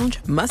Centurion Lounge,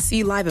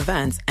 must-see live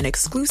events, and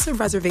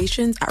exclusive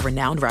reservations at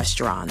renowned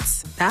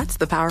restaurants. That's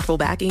the powerful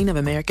backing of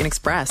American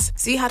Express.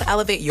 See how to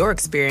elevate your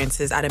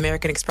experiences at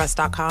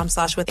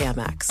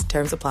americanexpress.com/with-Amex.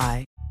 Terms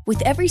apply.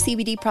 With every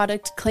CBD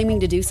product claiming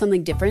to do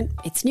something different,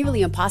 it's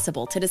nearly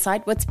impossible to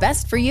decide what's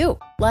best for you.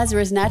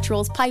 Lazarus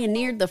Naturals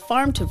pioneered the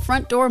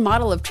farm-to-front-door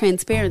model of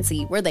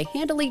transparency, where they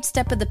handle each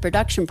step of the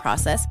production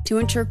process to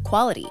ensure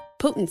quality,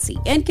 potency,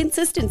 and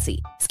consistency.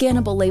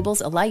 Scannable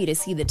labels allow you to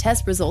see the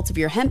test results of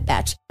your hemp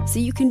batch, so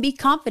you can be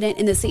confident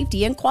in the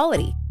safety and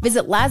quality.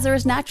 Visit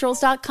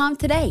LazarusNaturals.com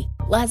today.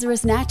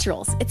 Lazarus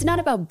Naturals. It's not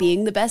about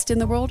being the best in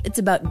the world, it's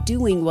about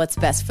doing what's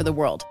best for the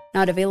world.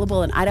 Not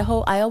available in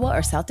Idaho, Iowa,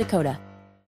 or South Dakota.